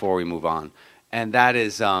schedule before we move on, and that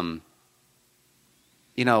is,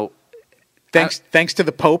 Thanks to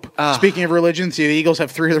the Pope. Speaking of religions, the Eagles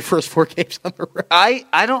have 3 of their first 4 games on the road.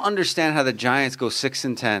 I don't understand how the Giants go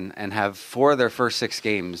 6-10 and have 4 of their first 6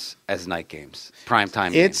 games as night games,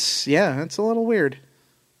 primetime games. It's a little weird.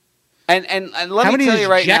 And let me tell you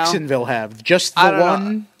right now. How many does Jacksonville have? Just the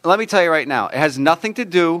one? Know. Let me tell you right now. It has nothing to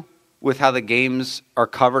do with how the games are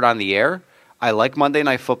covered on the air. I like Monday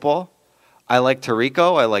Night Football. I like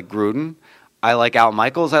Tirico. I like Gruden. I like Al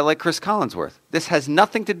Michaels. I like Chris Collinsworth. This has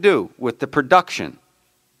nothing to do with the production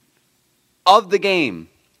of the game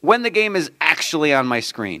when the game is actually on my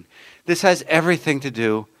screen. This has everything to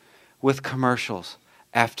do with commercials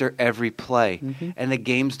after every play. Mm-hmm. And the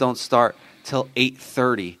games don't start till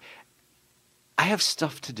 8:30. I have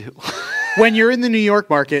stuff to do. When you're in the New York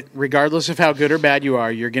market, regardless of how good or bad you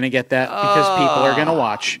are, you're going to get that because people are going to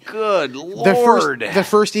watch. Good Lord. The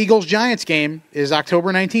first Eagles-Giants game is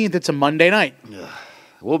October 19th. It's a Monday night.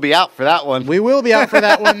 We'll be out for that one. We will be out for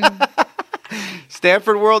that one.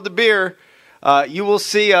 Stanford World of Beer. You will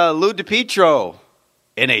see Lou DiPietro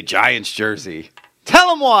in a Giants jersey.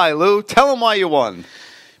 Tell him why, Lou. Tell him why you won.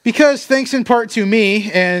 Because thanks in part to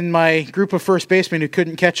me and my group of first basemen who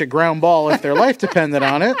couldn't catch a ground ball if their life depended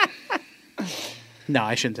on it. No,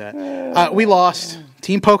 I shouldn't say that. We lost.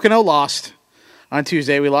 Team Pocono lost on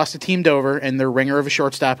Tuesday. We lost to Team Dover and their ringer of a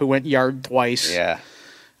shortstop who went yard twice.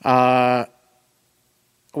 Yeah.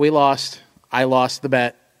 We lost. I lost the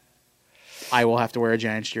bet. I will have to wear a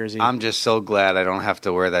Giants jersey. I'm just so glad I don't have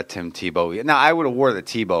to wear that Tim Tebow. Now, I would have wore the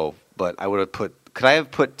Tebow, but I would have put... Could I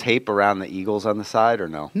have put tape around the Eagles on the side or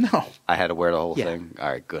no? No. I had to wear the whole thing? All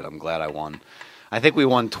right, good. I'm glad I won. I think we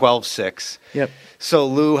won 12-6. Yep. So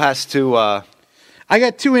Lou has to... I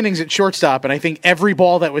got 2 innings at shortstop, and I think every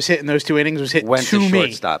ball that was hit in those 2 innings was hit went to to me.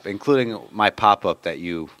 Shortstop, including my pop-up that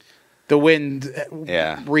you The wind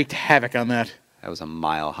Yeah. wreaked havoc on that. That was a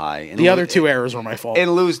mile high. The other two errors were my fault.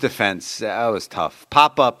 In Lou's defense, that was tough.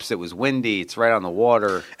 Pop-ups, it was windy. It's right on the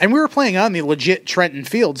water. And we were playing on the legit Trenton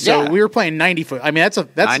field, so we were playing 90-foot. I mean, that's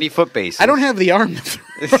 90-foot base. I don't have the arm to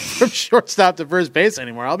throw from shortstop to first base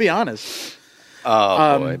anymore. I'll be honest.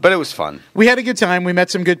 Oh, boy. But it was fun. We had a good time. We met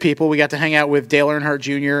some good people. We got to hang out with Dale Earnhardt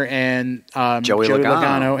Jr. and Joey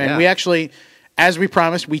Logano. And we actually, as we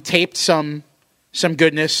promised, we taped some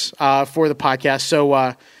goodness for the podcast. So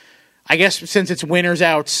I guess since it's winners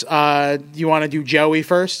outs, you want to do Joey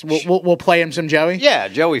first? We'll play him some Joey. Yeah,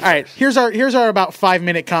 Joey first. All right, here's our about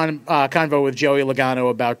 5-minute convo with Joey Logano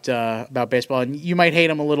about baseball, and you might hate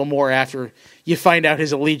him a little more after you find out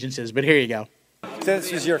his allegiances. But here you go. So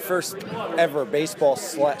this was your first ever baseball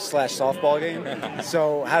slash softball game.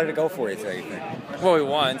 So how did it go for you today, you think? Well, we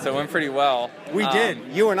won, so it went pretty well. We did.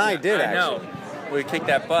 You and I did, I actually. know. We kicked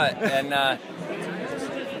that butt, and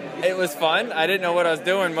it was fun. I didn't know what I was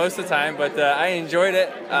doing most of the time, but I enjoyed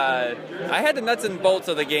it. I had the nuts and bolts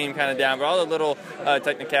of the game kind of down, but all the little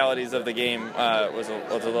technicalities of the game was a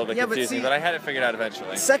little bit confusing, but I had it figured out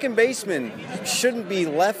eventually. Second baseman shouldn't be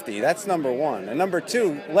lefty. That's number one. And number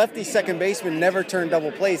two, lefty second baseman never turn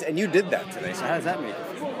double plays, and you did that today. So how does that make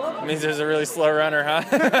you feel? It means there's a really slow runner,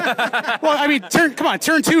 huh? Well, I mean, turn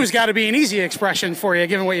two has got to be an easy expression for you,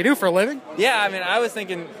 given what you do for a living. Yeah, I mean, I was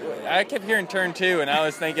thinking, I kept hearing turn two, and I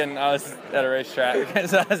was thinking I was at a racetrack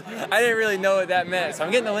because I didn't really know what that meant. So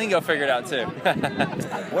I'm getting the lingo figured out too.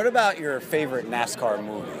 What about your favorite NASCAR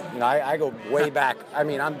movie? You know, I go way back. I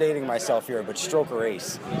mean, I'm dating myself here, but Stroker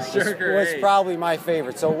Ace was probably my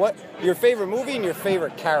favorite. So what, your favorite movie and your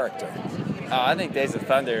favorite character? I think Days of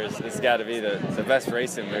Thunder has got to be the best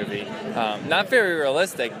racing movie. Not very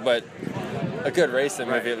realistic, but a good racing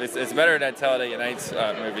movie. It's better than Talladega Nights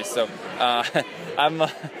movies. So I don't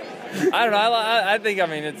know. I think, I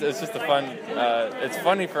mean, it's just a fun. It's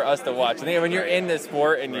funny for us to watch. I think when you're in the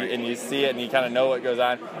sport and you see it and you kind of know what goes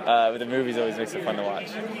on, the movies always makes it fun to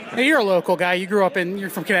watch. Hey, you're a local guy. You grew up you're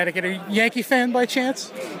from Connecticut. Are you a Yankee fan by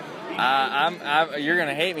chance? You're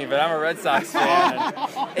gonna hate me, but I'm a Red Sox fan.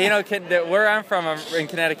 And, where I'm from, in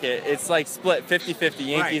Connecticut, it's like split 50-50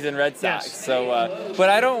 Yankees and Red Sox. Yes. So, but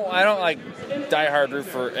I don't like diehard root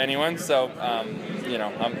for anyone. So,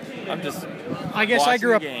 I'm just. I guess I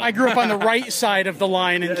grew up on the right side of the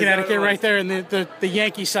line in Connecticut, right there, and the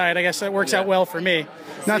Yankee side. I guess that works out well for me.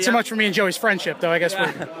 Not so much for me and Joey's friendship, though. I guess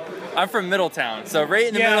I'm from Middletown, so right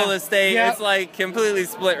in the middle of the state. It's like completely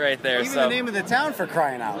split right there. Even the name of the town, for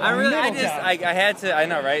crying out loud. I had to. I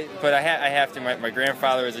know, right? But I have to. My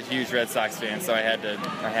grandfather was a huge Red Sox fan, so I had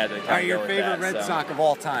to. Are your favorite Red Sox of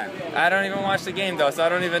all time? I don't even watch the game though, so I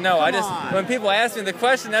don't even know. When people ask me the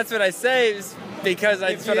question, that's what I say. Because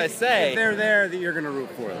that's what I say. If they're there, that you're going to root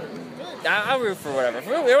for them. I'll root for whatever. If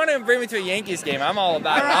they want to bring me to a Yankees game, I'm all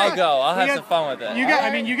about it. I'll go. I'll have some fun with it.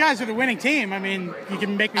 You guys are the winning team. I mean, you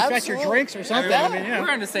can make me fetch your drinks or something. We're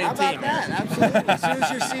on the same team. How about that? Absolutely. As soon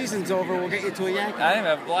as your season's over, we'll get you to a Yankee. I think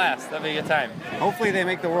have a blast. That'll be a good time. Hopefully they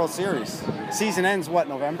make the World Series. Season ends,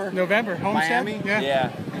 November? November. Homestead? Miami? Yeah.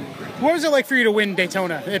 What was it like for you to win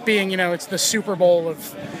Daytona? It being, it's the Super Bowl,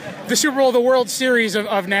 the World Series of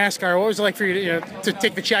NASCAR. What was it like for you to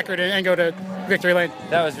take the checker and go to victory lane?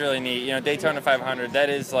 That was really neat. Daytona 500, that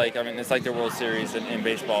is it's like the World Series in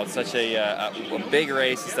baseball. It's such a big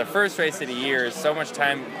race. It's the first race of the year. There's so much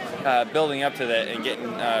time building up to that and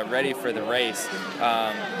getting ready for the race.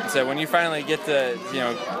 So when you finally get to,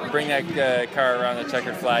 bring that car around the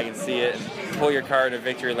checkered flag and see it, and pull your car into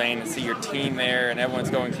victory lane and see your team there and everyone's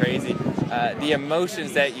going crazy, the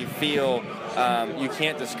emotions that you feel, you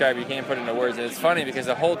can't describe, you can't put into words. And it's funny because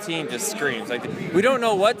the whole team just screams. Like, we don't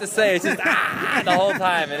know what to say. It's just the whole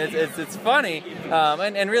time. And it's funny.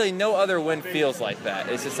 And really no other win feels like that.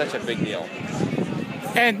 It's just such a big deal.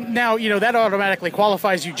 And now, that automatically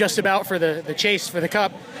qualifies you just about for the chase for the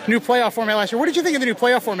Cup. New playoff format last year. What did you think of the new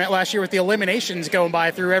playoff format last year with the eliminations going by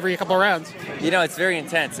through every couple of rounds? It's very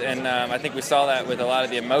intense, and I think we saw that with a lot of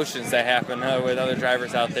the emotions that happen with other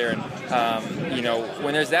drivers out there. And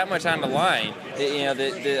when there's that much on the line,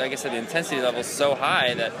 like I said, the intensity level is so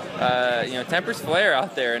high that tempers flare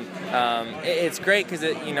out there, and it's great because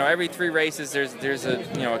every 3 races there's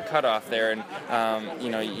a cutoff there, and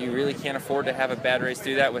you really can't afford to have a bad race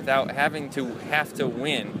do that without having to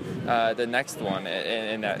win the next one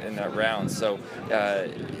in that round. So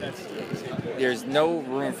there's no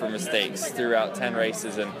room for mistakes throughout 10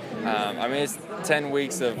 races. And it's 10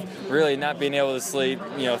 weeks of really not being able to sleep,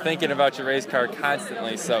 thinking about your race car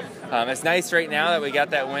constantly. So it's nice right now that we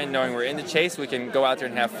got that win, knowing we're in the chase. We can go out there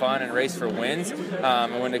and have fun and race for wins.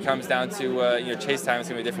 And when it comes down to chase time, it's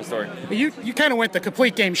going to be a different story. You kind of went the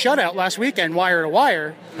complete game shutout last weekend, wire to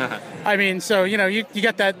wire. So you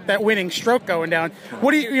got that winning stroke going down.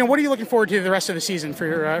 What are you looking forward to the rest of the season for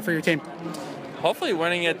your team? Hopefully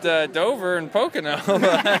winning at Dover and Pocono.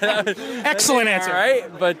 Excellent answer. All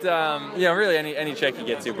right, but really any check you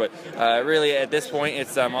get to. But really at this point,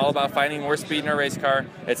 it's all about finding more speed in our race car.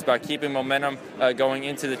 It's about keeping momentum going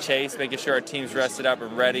into the chase, making sure our team's rested up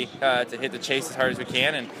and ready to hit the chase as hard as we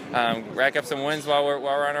can and rack up some wins while we're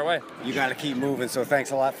on our way. You got to keep moving. So thanks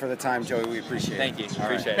a lot for the time, Joey. We appreciate it. Thank you.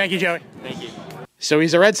 Appreciate it. Thank you, Joey. Thank you. So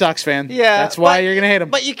he's a Red Sox fan. Yeah, that's why you're going to hate him.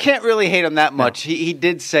 But you can't really hate him that much. No. He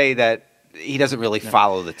did say that he doesn't really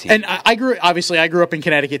follow the team. And I grew up in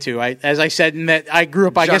Connecticut too. As I said, in that I grew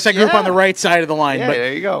up on the right side of the line. Yeah, but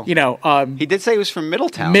there you go. He did say he was from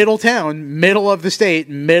Middletown. Middle of the state,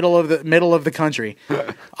 middle of the country.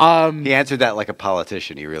 He answered that like a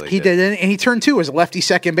politician. He really did. And he turned 2 as a lefty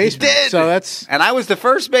second baseman. He did. So that's and I was the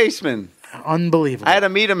first baseman. Unbelievable. I had to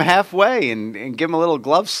meet him halfway and give him a little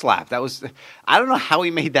glove slap. I don't know how he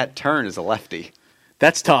made that turn as a lefty.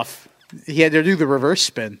 That's tough. He had to do the reverse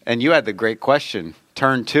spin. And you had the great question.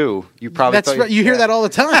 Turn 2. You probably That's right. You hear that all the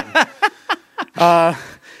time.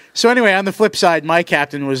 So anyway, on the flip side, my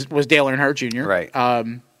captain was Dale Earnhardt Jr.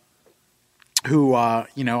 Right. Who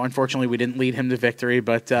unfortunately we didn't lead him to victory,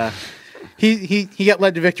 but he got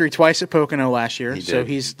led to victory twice at Pocono last year. So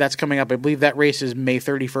that's coming up. I believe that race is May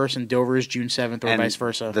 31st and Dover is June 7th, or vice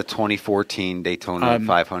versa. The 2014 Daytona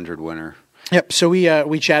 500 winner. Yep. So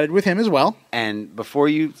we chatted with him as well. And before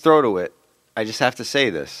you throw to it, I just have to say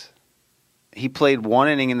this: he played 1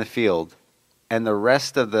 inning in the field, and the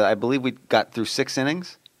rest of I believe we got through 6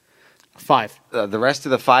 innings. 5. The rest of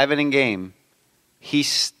the 5-inning game, he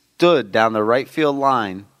stood down the right field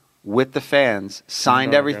line with the fans,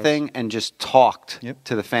 signed everything, and just talked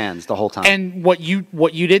to the fans the whole time. And what you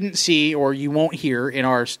didn't see, or you won't hear in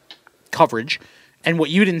our coverage, and what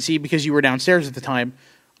you didn't see because you were downstairs at the time,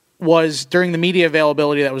 was during the media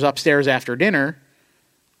availability that was upstairs after dinner,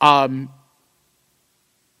 Bubba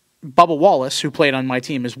Wallace, who played on my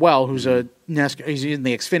team as well, who's he's in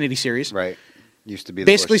the Xfinity series, right? Used to be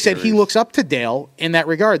basically said he looks up to Dale in that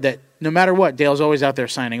regard. That no matter what, Dale's always out there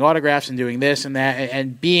signing autographs and doing this and that,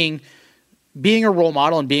 and being a role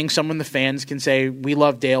model and being someone the fans can say we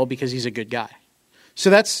love Dale because he's a good guy.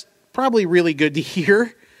 So that's probably really good to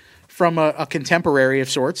hear from a contemporary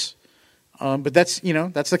of sorts. But that's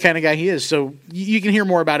the kind of guy he is. So you can hear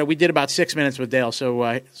more about it. We did about 6 minutes with Dale,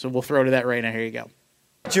 so we'll throw to that right now. Here you go.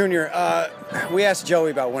 Junior, we asked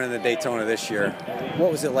Joey about winning the Daytona this year.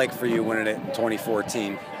 What was it like for you winning it in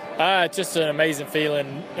 2014? It's just an amazing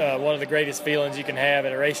feeling, one of the greatest feelings you can have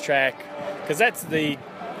at a racetrack, because that's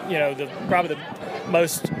probably the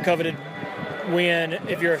most coveted win.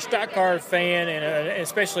 If you're a stock car fan and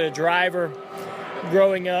especially a driver,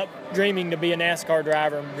 growing up, dreaming to be a NASCAR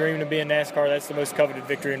driver, dreaming to be a NASCAR, that's the most coveted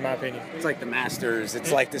victory in my opinion. It's like the Masters.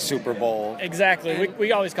 It's like the Super Bowl. Exactly.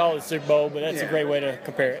 We always call it the Super Bowl, but that's a great way to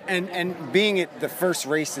compare it. And being at the first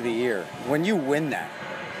race of the year, when you win that,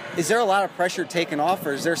 is there a lot of pressure taken off,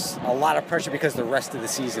 or is there a lot of pressure because the rest of the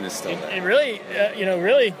season is still there? It really,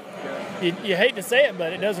 really, you hate to say it,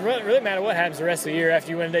 but it doesn't really matter what happens the rest of the year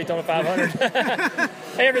after you win Daytona 500.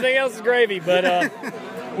 Everything else is gravy, but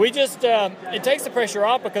we just it takes the pressure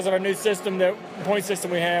off because of our new system, the point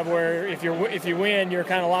system we have, where if you win, you're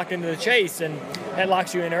kind of locked into the chase, and that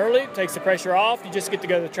locks you in early, takes the pressure off. You just get to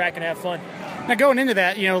go to the track and have fun. Now going into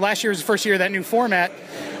that, last year was the first year of that new format.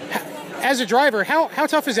 As a driver, how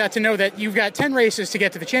tough is that to know that you've got 10 races to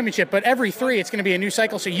get to the championship, but every 3 it's going to be a new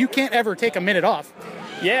cycle, so you can't ever take a minute off?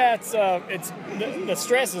 Yeah, it's the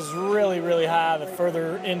stress is really, really high the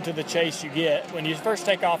further into the chase you get. When you first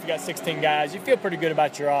take off, you got 16 guys. You feel pretty good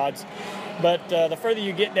about your odds, but the further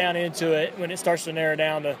you get down into it, when it starts to narrow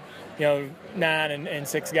down to 9 and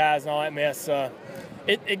 6 guys and all that mess,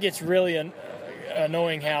 it gets really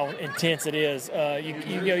annoying how intense it is.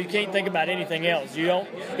 You can't think about anything else. You don't,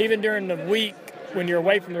 even during the week when you're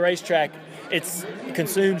away from the racetrack, it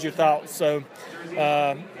consumes your thoughts. So,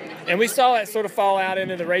 and we saw that sort of fall out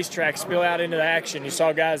into the racetrack, spill out into the action. You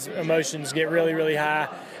saw guys' emotions get really, really high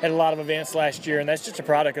at a lot of events last year, and that's just a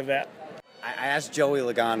product of that. I asked Joey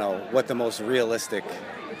Logano what the most realistic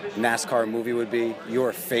NASCAR movie would be.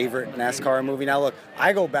 Your favorite NASCAR movie. Now, look,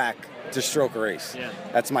 I go back to Stroke a Race. Yeah.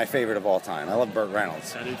 That's my favorite of all time. I love Burt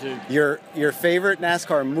Reynolds. I do too. Your favorite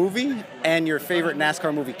NASCAR movie and your favorite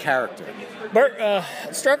NASCAR movie character.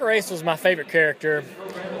 Stroke a Race was my favorite character.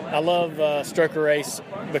 I love Stroke a Race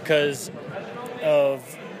because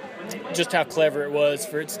of just how clever it was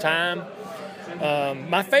for its time.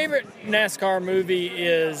 My favorite NASCAR movie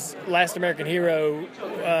is Last American Hero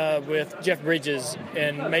with Jeff Bridges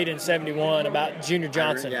and made in '71 about Junior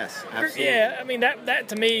Johnson. Yes, absolutely. Yeah, I mean that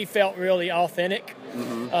to me felt really authentic.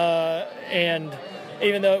 And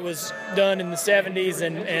even though it was done in the '70s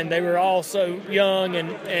and they were all so young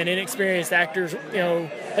and inexperienced actors,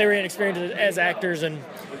 they were inexperienced as actors, and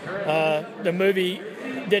the movie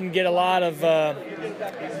didn't get a lot of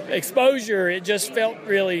exposure. It just felt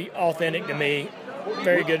really authentic to me.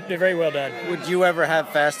 Very good, very well done. Would you ever have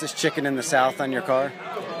fastest chicken in the South on your car?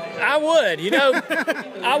 I would,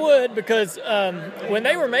 I would, because when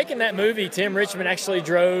they were making that movie, Tim Richmond actually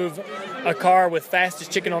drove a car with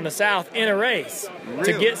fastest chicken on the South in a race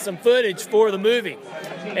to get some footage for the movie.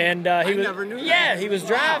 And he was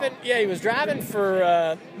driving. Yeah, he was driving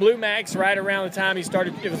for Blue Max right around the time he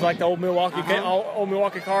started. It was like the old Milwaukee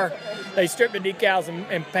car. They stripped the decals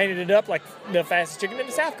and painted it up like the fastest chicken in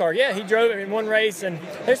the South car. Yeah, he drove it in one race, and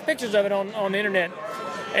there's pictures of it on the internet.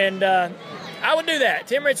 And I would do that.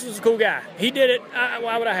 Tim Richards was a cool guy. He did it.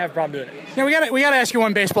 Why would I have a problem doing it? Now we got to ask you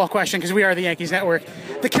one baseball question because we are the Yankees Network.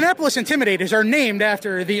 The Kannapolis Intimidators are named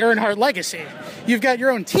after the Earnhardt legacy. You've got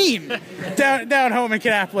your own team down home in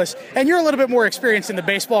Kannapolis, and you're a little bit more experienced in the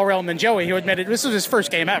baseball realm than Joey, who admitted this was his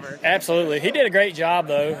first game ever. Absolutely. He did a great job,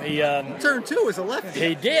 though. He Turn 2 as a lefty.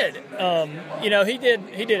 He did.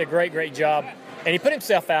 He did a great job, and he put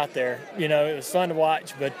himself out there. It was fun to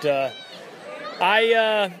watch, but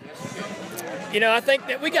I think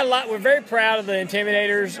that we got a lot. We're very proud of the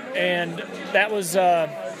Intimidators, and that was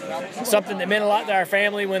something that meant a lot to our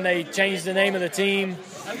family when they changed the name of the team.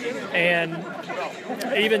 And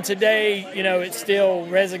even today, it still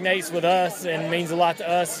resonates with us and means a lot to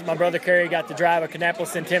us. My brother Kerry got to drive a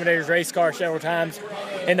Kannapolis Intimidators race car several times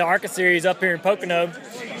in the ARCA series up here in Pocono,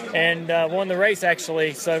 and won the race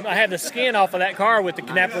actually. So I have the skin off of that car with the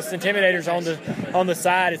Kannapolis Intimidators on the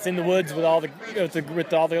side. It's in the woods with all the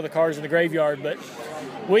other cars in the graveyard. But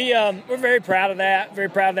we're very proud of that. Very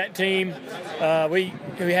proud of that team. We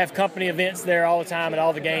have company events there all the time at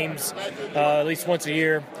all the games. At least once a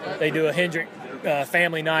year, they do a Hendrick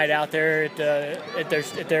family night out there at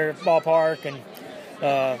their ballpark, and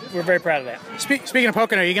we're very proud of that. Speaking of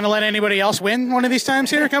Pocono, are you going to let anybody else win one of these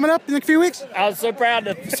times here coming up in a few weeks? I was so proud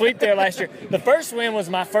to sweep there last year. The first win was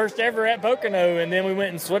my first ever at Pocono, and then we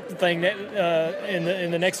went and swept the thing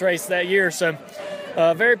in the next race that year. So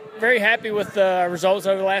very, very happy with the results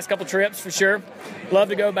over the last couple trips for sure. Love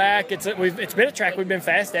to go back. It's been a track we've been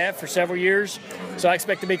fast at for several years, so I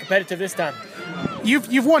expect to be competitive this time.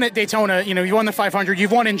 You've won at Daytona. You won the 500.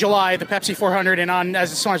 You've won in July the Pepsi 400 and on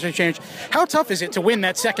as the sponsor change. How tough is it to win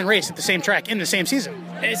that second race at the same track in the same season?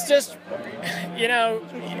 It's just,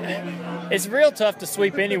 it's real tough to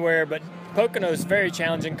sweep anywhere, but Pocono is very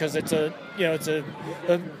challenging because the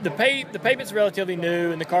pavement's relatively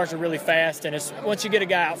new and the cars are really fast, and once you get a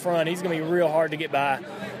guy out front, he's going to be real hard to get by.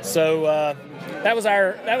 So that was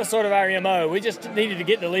sort of our MO. We just needed to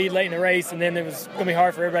get the lead late in the race, and then it was going to be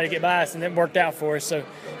hard for everybody to get by us, and it worked out for us. So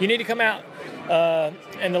you need to come out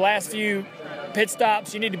in the last few pit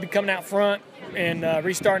stops. You need to be coming out front and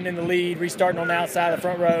restarting in the lead, restarting on the outside of the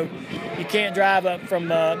front row. You can't drive up from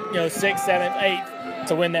 6th, 7th, 8th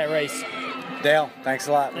to win that race. Dale, thanks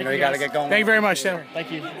a lot. You got to get going. Thank you very much, Dale.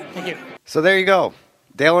 Thank you. So there you go.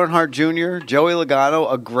 Dale Earnhardt Jr., Joey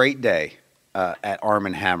Logano, a great day at Arm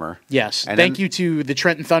 & Hammer. Yes. And thank you to the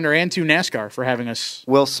Trenton Thunder and to NASCAR for having us.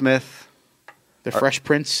 Will Smith. The Fresh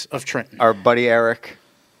Prince of Trenton. Our buddy Eric.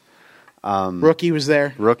 Rookie was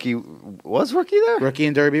there. Was Rookie there? Rookie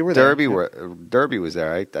and Derby were there. Derby was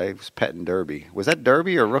there. I was petting Derby. Was that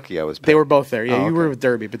Derby or Rookie I was petting? They were both there. Yeah, you were with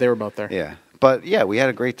Derby, but they were both there. Yeah. But, yeah, we had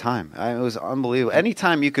a great time. It was unbelievable.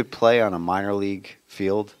 Anytime you could play on a minor league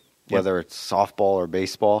field, whether it's softball or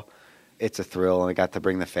baseball, it's a thrill. And I got to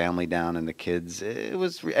bring the family down and the kids. It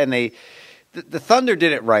was, and the Thunder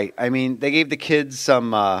did it right. I mean, they gave the kids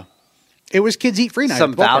some. It was kids eat free night.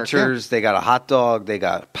 Some vouchers. They got a hot dog. They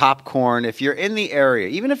got popcorn. If you're in the area,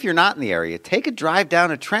 even if you're not in the area, take a drive down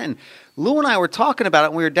to Trenton. Lou and I were talking about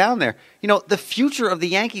it when we were down there. The future of the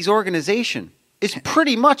Yankees organization is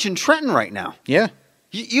pretty much in Trenton right now. Yeah.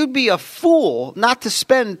 You'd be a fool not to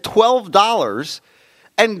spend $12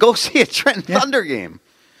 and go see a Trenton Thunder game.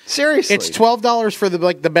 Seriously. It's $12 for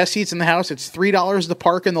the best seats in the house. It's $3 the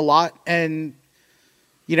park in the lot, and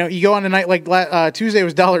You know, you go on a night like Tuesday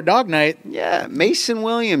was Dollar Dog Night. Yeah, Mason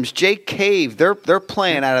Williams, Jake Cave, they're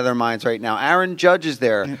playing out of their minds right now. Aaron Judge is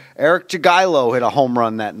there. Yeah. Eric Jagielo hit a home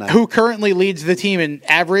run that night. Who currently leads the team in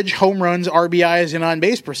average home runs, RBIs, and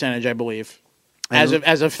on-base percentage, I believe, as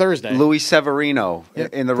of Thursday. Luis Severino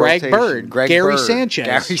in the Greg rotation. Bird. Greg Gary Bird. Sanchez.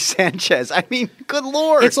 Gary Sanchez. I mean, good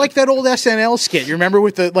Lord. It's like that old SNL skit. You remember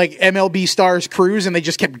with the MLB stars cruise and they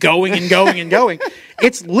just kept going and going and going?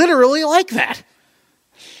 It's literally like that.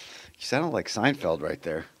 You sounded like Seinfeld right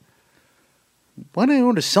there. Why don't you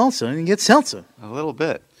go to salsa and get salsa? A little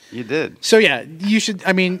bit. You did. So, yeah, you should.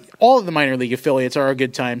 I mean, all of the minor league affiliates are a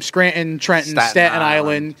good time. Scranton, Trenton, Staten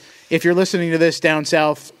Island. If you're listening to this down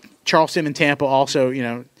south, Charleston and Tampa also, you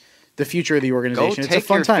know, the future of the organization. It's a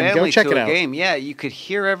fun time. Go check it out. Game. Yeah, you could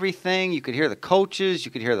hear everything. You could hear the coaches.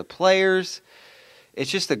 You could hear the players. It's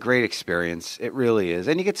just a great experience. It really is.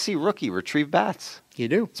 And you get to see rookie retrieve bats. You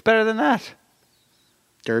do. It's better than that.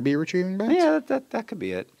 Derby retrieving bats? Yeah, that could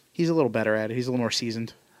be it. He's a little better at it. He's a little more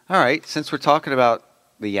seasoned. All right, since we're talking about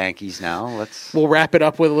the Yankees now, we'll wrap it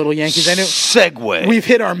up with a little Yankees. I know segue. We've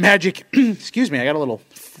hit our magic. Excuse me, I got a little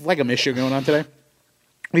phlegm issue going on today.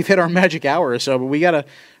 We've hit our magic hour or so, but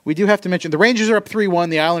we do have to mention the Rangers are up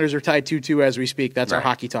 3-1. The Islanders are tied 2-2 as we speak. That's our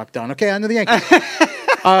hockey talk done. Okay, on to the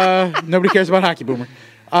Yankees. Nobody cares about hockey, Boomer.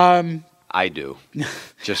 I do,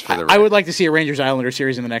 just for the record. I would like to see a Rangers-Islander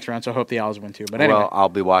series in the next round, so I hope the Isles win too. But anyway. Well, I'll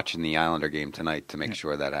be watching the Islander game tonight to make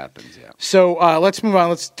sure that happens, yeah. So let's move on.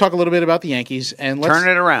 Let's talk a little bit about the Yankees. And let's turn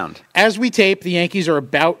it around. As we tape, the Yankees are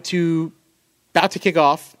about to kick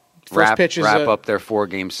off. Wrap up their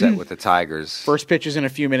 4-game set with the Tigers. First pitch is in a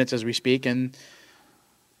few minutes as we speak, and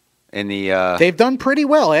they've done pretty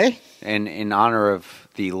well, eh? And in honor of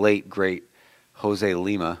the late great Jose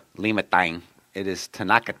Lima Tang, it is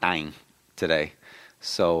Tanaka Tang today.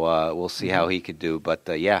 So we'll see how he could do. But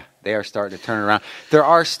yeah, they are starting to turn around. There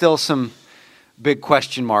are still some big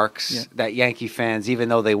question marks that Yankee fans, even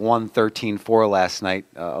though they won 13-4 last night,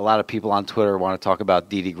 a lot of people on Twitter want to talk about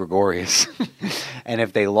Didi Gregorius. And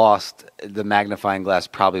if they lost, the magnifying glass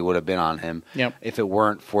probably would have been on him. Yep. If it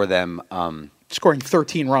weren't for them scoring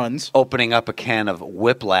 13 runs. Opening up a can of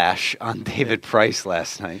whiplash on David Price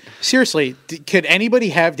last night. Seriously, could anybody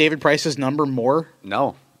have David Price's number more?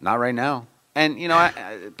 No, not right now. And, you know,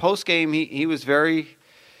 post-game, he was very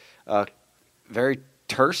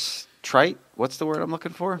terse, trite. What's the word I'm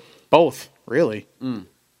looking for? Both, really.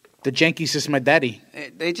 The Yankees is my daddy.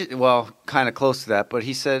 They just, kind of close to that. But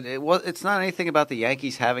he said it's not anything about the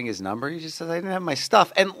Yankees having his number. He just said, I didn't have my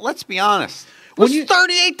stuff. And let's be honest. It was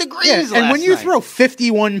 38 degrees last night. And when you throw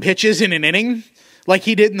 51 pitches in an inning, like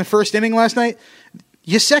he did in the first inning last night,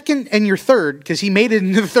 your second and your third, because he made it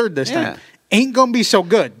into the third this time, ain't going to be so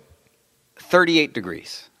good. 38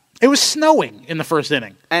 degrees. It was snowing in the first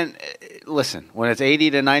inning. And listen, when it's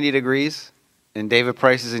 80 to 90 degrees and David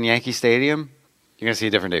Price is in Yankee Stadium, you're going to see a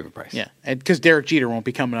different David Price. Yeah, and because Derek Jeter won't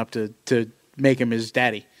be coming up to make him his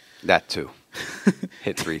daddy. That too.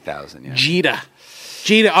 Hit 3,000, yeah.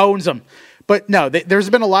 Jeter owns him. But no, there's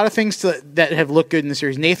been a lot of things that have looked good in the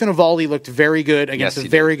series. Nathan Eovaldi looked very good against a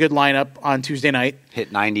very good lineup on Tuesday night.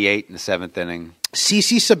 Hit 98 in the 7th inning.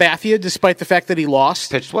 CC Sabathia, despite the fact that he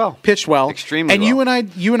lost, pitched well, extremely. And well.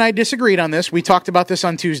 you and I disagreed on this. We talked about this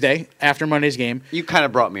on Tuesday after Monday's game. You kind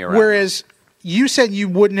of brought me around. Whereas you said you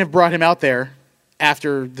wouldn't have brought him out there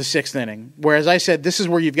after the 6th inning. Whereas I said this is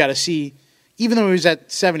where you've got to see, even though he was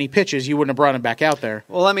at 70 pitches, you wouldn't have brought him back out there.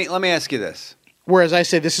 Well, let me ask you this. Whereas I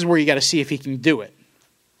say this is where you got to see if he can do it.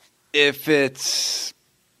 If it's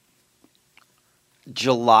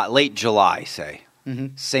late July, say,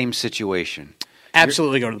 same situation.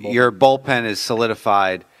 Absolutely go to the bullpen. Your bullpen is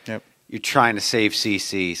solidified. Yep. You're trying to save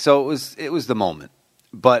CC. So it was the moment.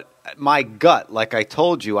 But my gut, like I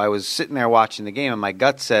told you, I was sitting there watching the game, and my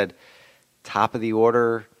gut said, top of the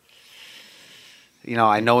order. You know,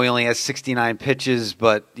 I know he only has 69 pitches,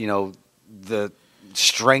 but, you know, the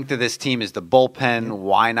strength of this team is the bullpen.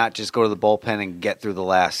 Why not just go to the bullpen and get through the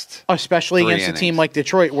last especially against innings. A team like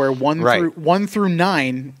Detroit where 1 through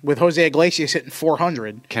 9 with Jose Iglesias hitting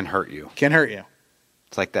 400 can hurt you.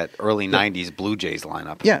 It's like that early 90s Blue Jays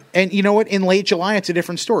lineup. Yeah, and you know what? In late July, it's a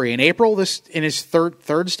different story. In April, in his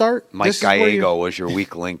third start, Mike Gallego was your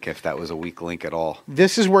weak link, if that was a weak link at all.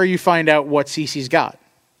 This is where you find out what CeCe's got.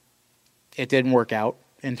 It didn't work out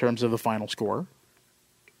in terms of the final score.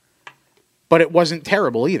 But it wasn't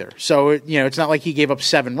terrible either. So, it's not like he gave up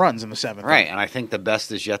 7 runs in the 7th. Right, and I think the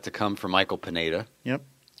best is yet to come for Michael Pineda. Yep.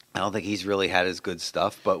 I don't think he's really had his good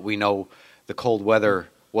stuff, but we know the cold weather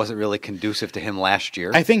wasn't really conducive to him last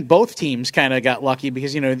year. I think both teams kind of got lucky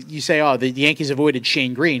because, you say, the Yankees avoided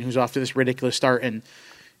Shane Green, who's off to this ridiculous start, and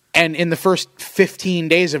And in the first 15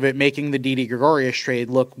 days of it, making the Didi Gregorius trade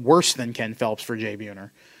look worse than Ken Phelps for Jay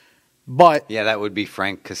Buhner. But yeah, that would be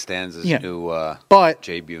Frank Costanza's new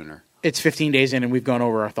Jay Buhner. It's 15 days in, and we've gone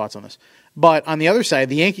over our thoughts on this. But on the other side,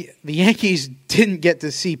 the Yankees didn't get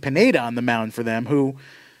to see Pineda on the mound for them, who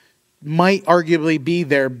might arguably be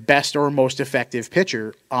their best or most effective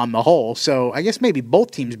pitcher on the whole. So I guess maybe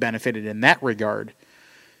both teams benefited in that regard.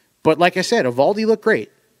 But like I said, Eovaldi looked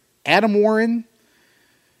great. Adam Warren,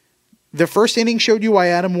 the first inning showed you why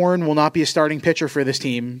Adam Warren will not be a starting pitcher for this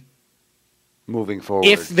team moving forward,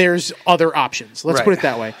 if there's other options. Let's put it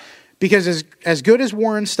that way. Because as good as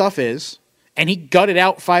Warren's stuff is, and he gutted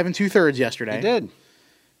out 5 2/3 yesterday. He did.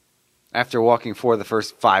 After walking for the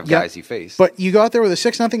first 5 guys he faced. But you go out there with a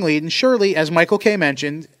 6-0 lead, and surely, as Michael K.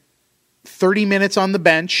 mentioned, 30 minutes on the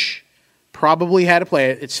bench probably had to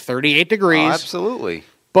play it. It's 38 degrees. Oh, absolutely.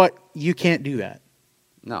 But you can't do that.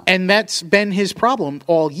 No. And that's been his problem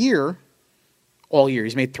all year. All year.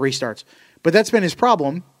 He's made 3 starts. But that's been his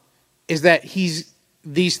problem, is that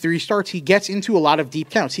these 3 starts, he gets into a lot of deep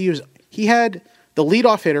counts. He had the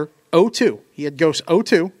leadoff hitter, 0-2. He had Ghost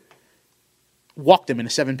 0-2, walked him in a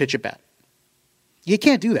 7-pitch at bat. You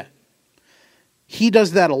can't do that. He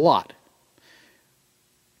does that a lot.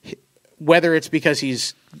 Whether it's because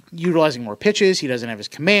he's utilizing more pitches, he doesn't have his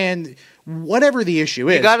command, whatever the issue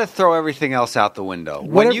is. You got to throw everything else out the window.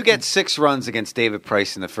 When you get 6 runs against David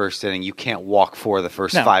Price in the first inning, you can't walk for the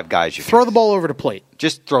first 5 guys you throw the ball over the plate.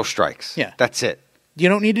 Just throw strikes. Yeah. That's it. You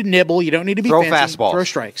don't need to nibble. You don't need to be throw fancy. fastballs. Throw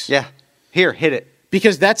strikes. Yeah. Here, hit it.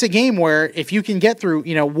 Because that's a game where if you can get through,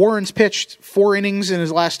 Warren's pitched 4 innings in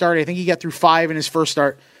his last start. I think he got through 5 in his first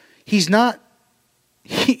start. He's not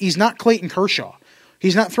Clayton Kershaw.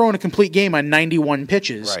 He's not throwing a complete game on 91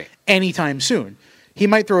 pitches anytime soon. He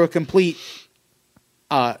might throw a complete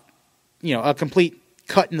cut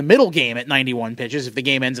in the middle game at 91 pitches if the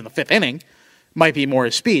game ends in the 5th inning. Might be more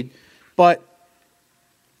his speed. But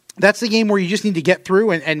that's the game where you just need to get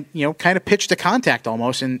through and kind of pitch to contact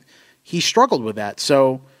almost, and he struggled with that.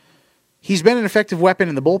 So he's been an effective weapon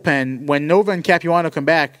in the bullpen. When Nova and Capuano come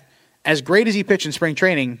back, as great as he pitched in spring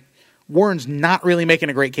training, Warren's not really making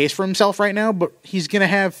a great case for himself right now, but he's going to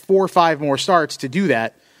have 4 or 5 more starts to do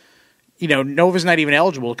that. Nova's not even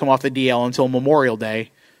eligible to come off the DL until Memorial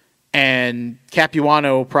Day, and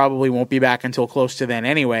Capuano probably won't be back until close to then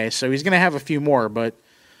anyway, so he's going to have a few more, but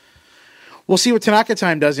we'll see what Tanaka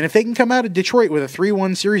time does, and if they can come out of Detroit with a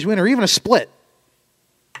 3-1 series win or even a split,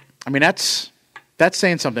 I mean, that's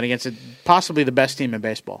saying something against possibly the best team in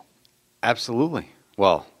baseball. Absolutely.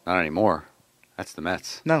 Well, not anymore. That's the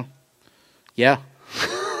Mets. No. Yeah.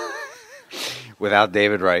 Without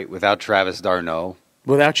David Wright, without Travis d'Arnaud.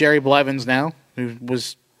 Without Jerry Blevins now, who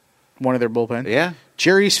was one of their bullpen. Yeah.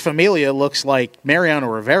 Jerry's Familia looks like Mariano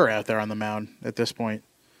Rivera out there on the mound at this point.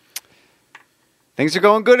 Things are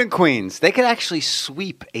going good in Queens. They could actually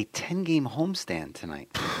sweep a 10-game homestand tonight.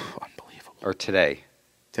 Unbelievable. Or today.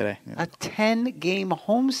 Today. Yeah. A 10-game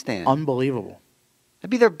homestand. Unbelievable.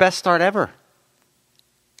 That'd be their best start ever.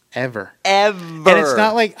 Ever. And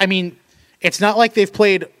it's not like they've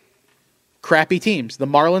played crappy teams. The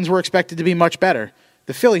Marlins were expected to be much better.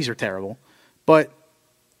 The Phillies are terrible. But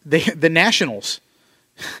the Nationals,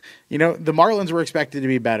 the Marlins were expected to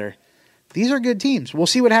be better. These are good teams. We'll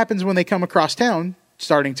see what happens when they come across town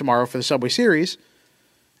starting tomorrow for the Subway Series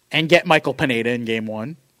and get Michael Pineda in Game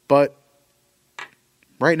 1. But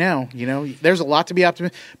right now, there's a lot to be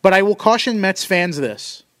optimistic. But I will caution Mets fans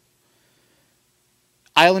this.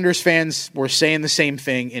 Islanders fans were saying the same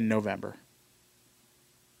thing in November.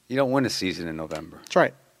 You don't win a season in November. That's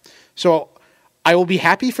right. So I will be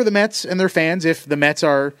happy for the Mets and their fans if the Mets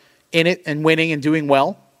are in it and winning and doing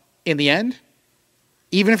well in the end.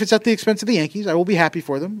 Even if it's at the expense of the Yankees, I will be happy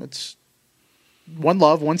for them. It's one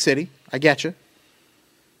love, one city. I get you.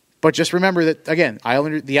 But just remember that, again,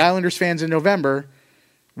 the Islanders fans in November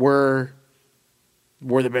were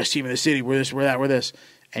the best team in the city. We're this, we're that, we're this.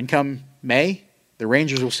 And come May, the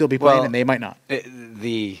Rangers will still be playing, and they might not.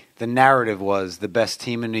 The narrative was the best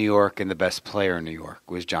team in New York and the best player in New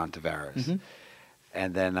York was John Tavares. Mm-hmm.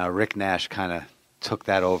 And then Rick Nash kind of took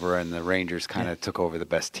that over, and the Rangers kind of took over the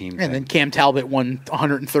best team. And then Cam Talbot won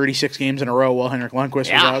 136 games in a row while Henrik Lundqvist was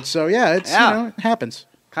out. So, it happens.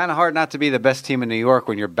 Kind of hard not to be the best team in New York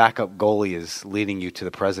when your backup goalie is leading you to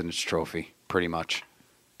the President's Trophy, pretty much.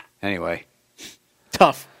 Anyway.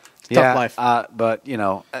 Tough life. But,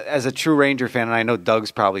 as a true Ranger fan, and I know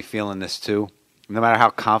Doug's probably feeling this too, no matter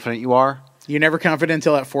how confident you are. You're never confident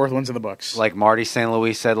until that 4th one's in the books. Like Marty St.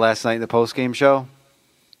 Louis said last night in the postgame show,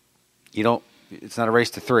 it's not a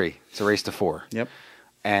race to 3. It's a race to 4. Yep.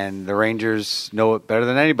 And the Rangers know it better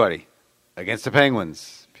than anybody against the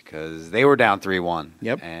Penguins because they were down 3-1.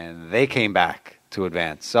 Yep. And they came back to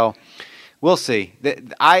advance. So we'll see.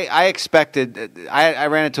 I expected. I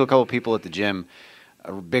ran into a couple of people at the gym,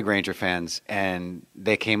 big Ranger fans, and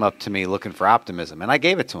they came up to me looking for optimism, and I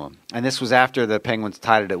gave it to them. And this was after the Penguins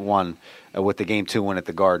tied it at 1 with the Game 2 win at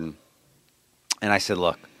the Garden. And I said,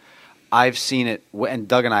 look, I've seen it, and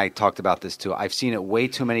Doug and I talked about this too. I've seen it way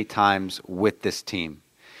too many times with this team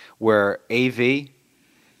where AV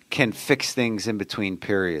can fix things in between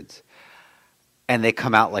periods, and they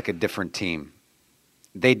come out like a different team.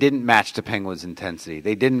 They didn't match the Penguins' intensity.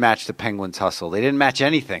 They didn't match the Penguins' hustle. They didn't match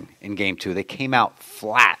anything in Game 2. They came out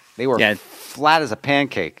flat. They were flat as a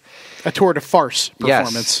pancake. A tour de farce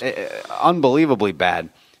performance. Yes, unbelievably bad.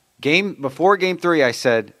 Before Game 3, I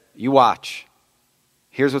said, you watch.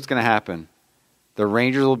 Here's what's going to happen. The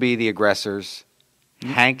Rangers will be the aggressors.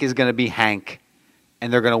 Hank is going to be Hank.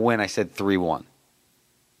 And they're going to win, I said, 3-1.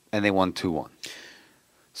 And they won 2-1.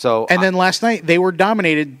 And then last night, they were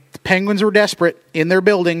dominated. The Penguins were desperate in their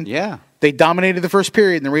building. Yeah. They dominated the first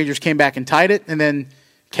period, and the Rangers came back and tied it. And then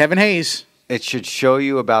Kevin Hayes. It should show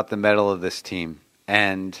you about the mettle of this team.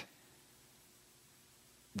 And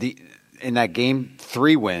in that Game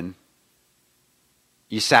 3 win,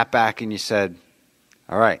 you sat back and you said,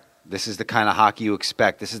 all right, this is the kind of hockey you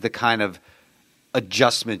expect. This is the kind of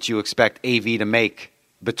adjustments you expect AV to make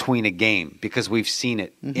between a game because we've seen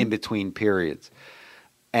it in between periods.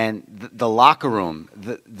 And the locker room,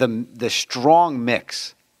 the strong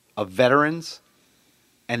mix of veterans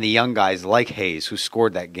and the young guys like Hayes, who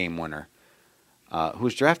scored that game winner, who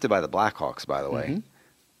was drafted by the Blackhawks, by the way,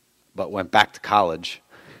 but went back to college,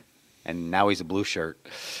 and now he's a blue shirt.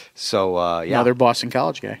 So, yeah. Another Boston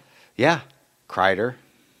College guy. Yeah. Kreider.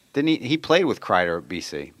 Didn't he played with Kreider at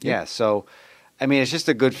BC. Yeah. So, I mean, it's just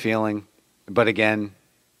a good feeling. But again,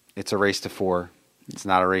 it's a race to 4. It's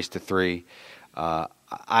not a race to 3.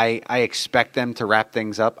 I expect them to wrap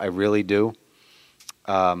things up. I really do.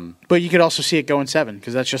 But you could also see it going 7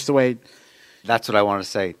 because that's just the way. That's what I want to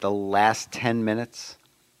say. The last 10 minutes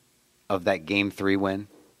of that Game 3 win,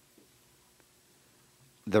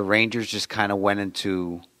 the Rangers just kind of went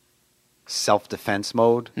into self-defense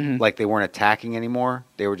mode. Like they weren't attacking anymore.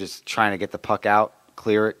 They were just trying to get the puck out,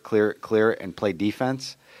 clear it, and play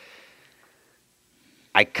defense.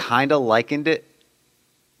 I kind of likened it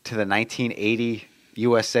to the 1980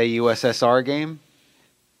 USA-USSR game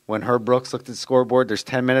when Herb Brooks looked at the scoreboard, there's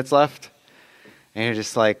 10 minutes left, and you're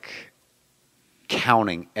just like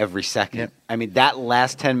counting every second. Yep. I mean, that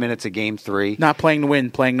last 10 minutes of Game 3. Not playing to win,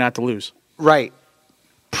 playing not to lose. Right.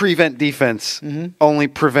 Prevent defense only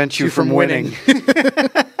prevents you from winning.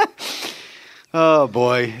 Oh,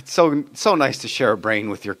 boy. It's so nice to share a brain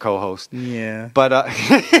with your co-host. Yeah. But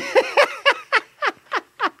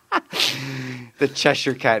the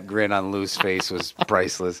Cheshire Cat grin on Lou's face was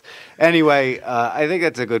priceless. Anyway, I think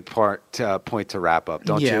that's a good point to wrap up,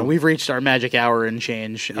 don't you? Yeah, we've reached our magic hour and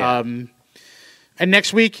change. Yeah. And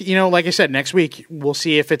next week, like I said, next week, we'll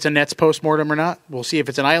see if it's a Nets postmortem or not. We'll see if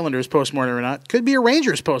it's an Islanders postmortem or not. Could be a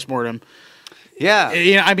Rangers postmortem. Yeah.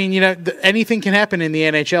 Anything can happen in the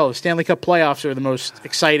NHL. The Stanley Cup playoffs are the most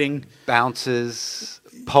exciting. Bounces,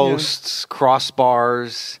 posts,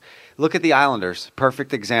 crossbars. Look at the Islanders.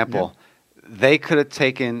 Perfect example. Yeah. They could have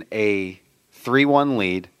taken a 3-1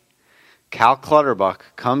 lead. Cal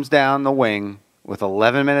Clutterbuck comes down the wing with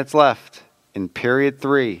 11 minutes left in period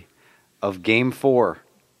 3 of Game 4.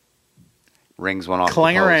 Rings one off the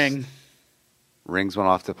post. Rings one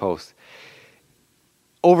off the post.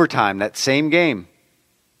 Overtime, that same game.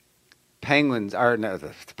 The Penguins,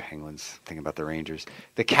 thinking about the Rangers.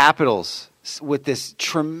 The Capitals, with this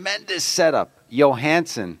tremendous setup,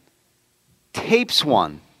 Johansson tapes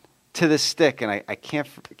one to the stick, and I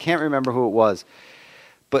can't remember who it was.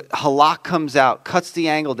 But Halak comes out, cuts the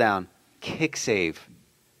angle down, kick save,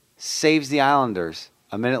 saves the Islanders.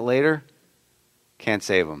 A minute later, can't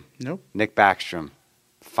save them. Nope. Nick Backstrom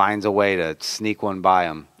finds a way to sneak one by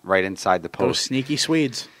him right inside the post. Those sneaky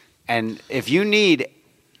Swedes. And if you need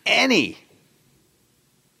any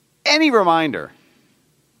reminder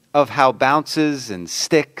of how bounces and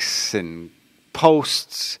sticks and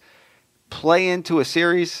posts play into a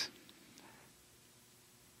series,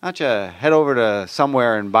 why don't you head over to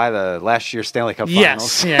somewhere and buy the last year's Stanley Cup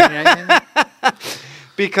Finals? Yes. Yeah.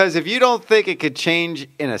 Because if you don't think it could change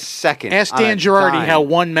in a second, ask Dan Girardi how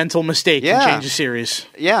one mental mistake can change a series.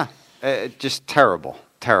 Yeah, just terrible.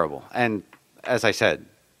 And as I said,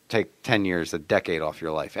 take 10 years, a decade off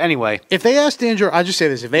your life. Anyway. If they ask Dan Girardi, I'll just say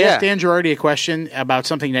this. If they ask Dan Girardi a question about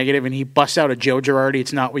something negative and he busts out a Joe Girardi,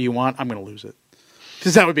 it's not what you want, I'm going to lose it.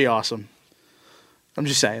 Because that would be awesome. I'm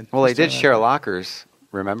just saying. Well, they did share lockers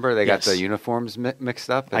Remember, they got Yes. the uniforms mixed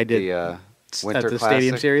up. I did. The Winter At the Classic.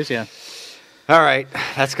 Stadium Series, yeah. All right,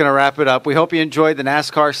 that's going to wrap it up. We hope you enjoyed the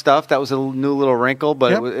NASCAR stuff. That was a new little wrinkle,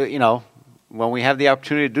 but when we have the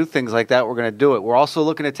opportunity to do things like that, we're going to do it. We're also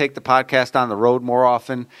looking to take the podcast on the road more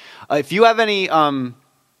often. If you have any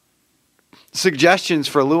suggestions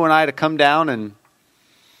for Lou and I to come down and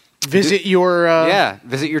visit your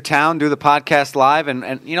town, do the podcast live,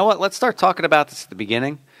 and you know what? Let's start talking about this at the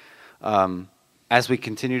beginning as we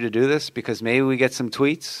continue to do this, because maybe we get some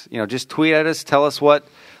tweets. Just tweet at us, tell us what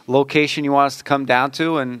location you want us to come down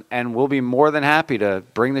to, and we'll be more than happy to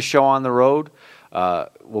bring the show on the road.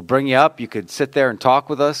 We'll bring you up. You could sit there and talk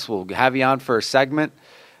with us. We'll have you on for a segment.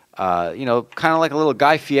 Kind of like a little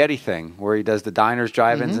Guy Fieri thing where he does the diners,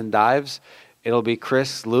 drive-ins, and dives. It'll be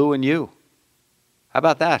Chris, Lou, and you. How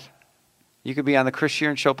about that? You could be on the Chris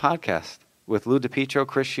Shearn Show podcast with Lou DiPietro,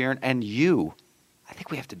 Chris Shearn, and you. I think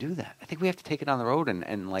we have to do that. I think we have to take it on the road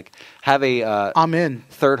and like have a I'm in.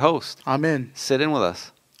 third host. I'm in. Sit in with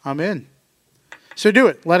us. I'm in. So do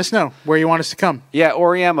it. Let us know where you want us to come. Yeah,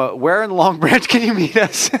 Oriama, where in Long Branch can you meet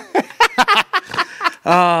us?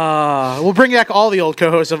 We'll bring back all the old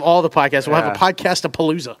co-hosts of all the podcasts. We'll have a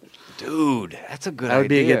podcast-a-palooza. Dude, that's a good idea. That would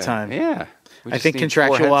be a good time. Yeah. I think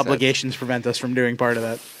contractual obligations prevent us from doing part of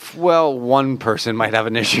that. Well, one person might have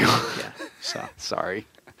an issue. Yeah. So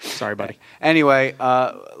Sorry, buddy. Anyway,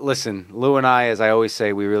 listen, Lou and I, as I always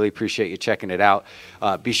say, we really appreciate you checking it out.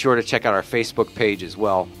 Be sure to check out our Facebook page as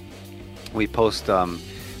well. We post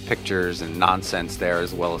pictures and nonsense there,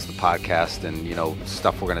 as well as the podcast and,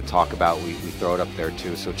 stuff we're going to talk about. We throw it up there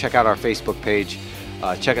too. So check out our Facebook page.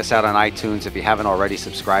 Check us out on iTunes. If you haven't already,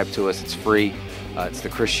 subscribe to us. It's free. It's the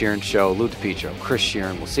Chris Shearn Show. Lou DiPietro, Chris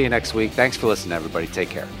Shearn. We'll see you next week. Thanks for listening, everybody. Take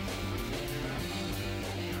care.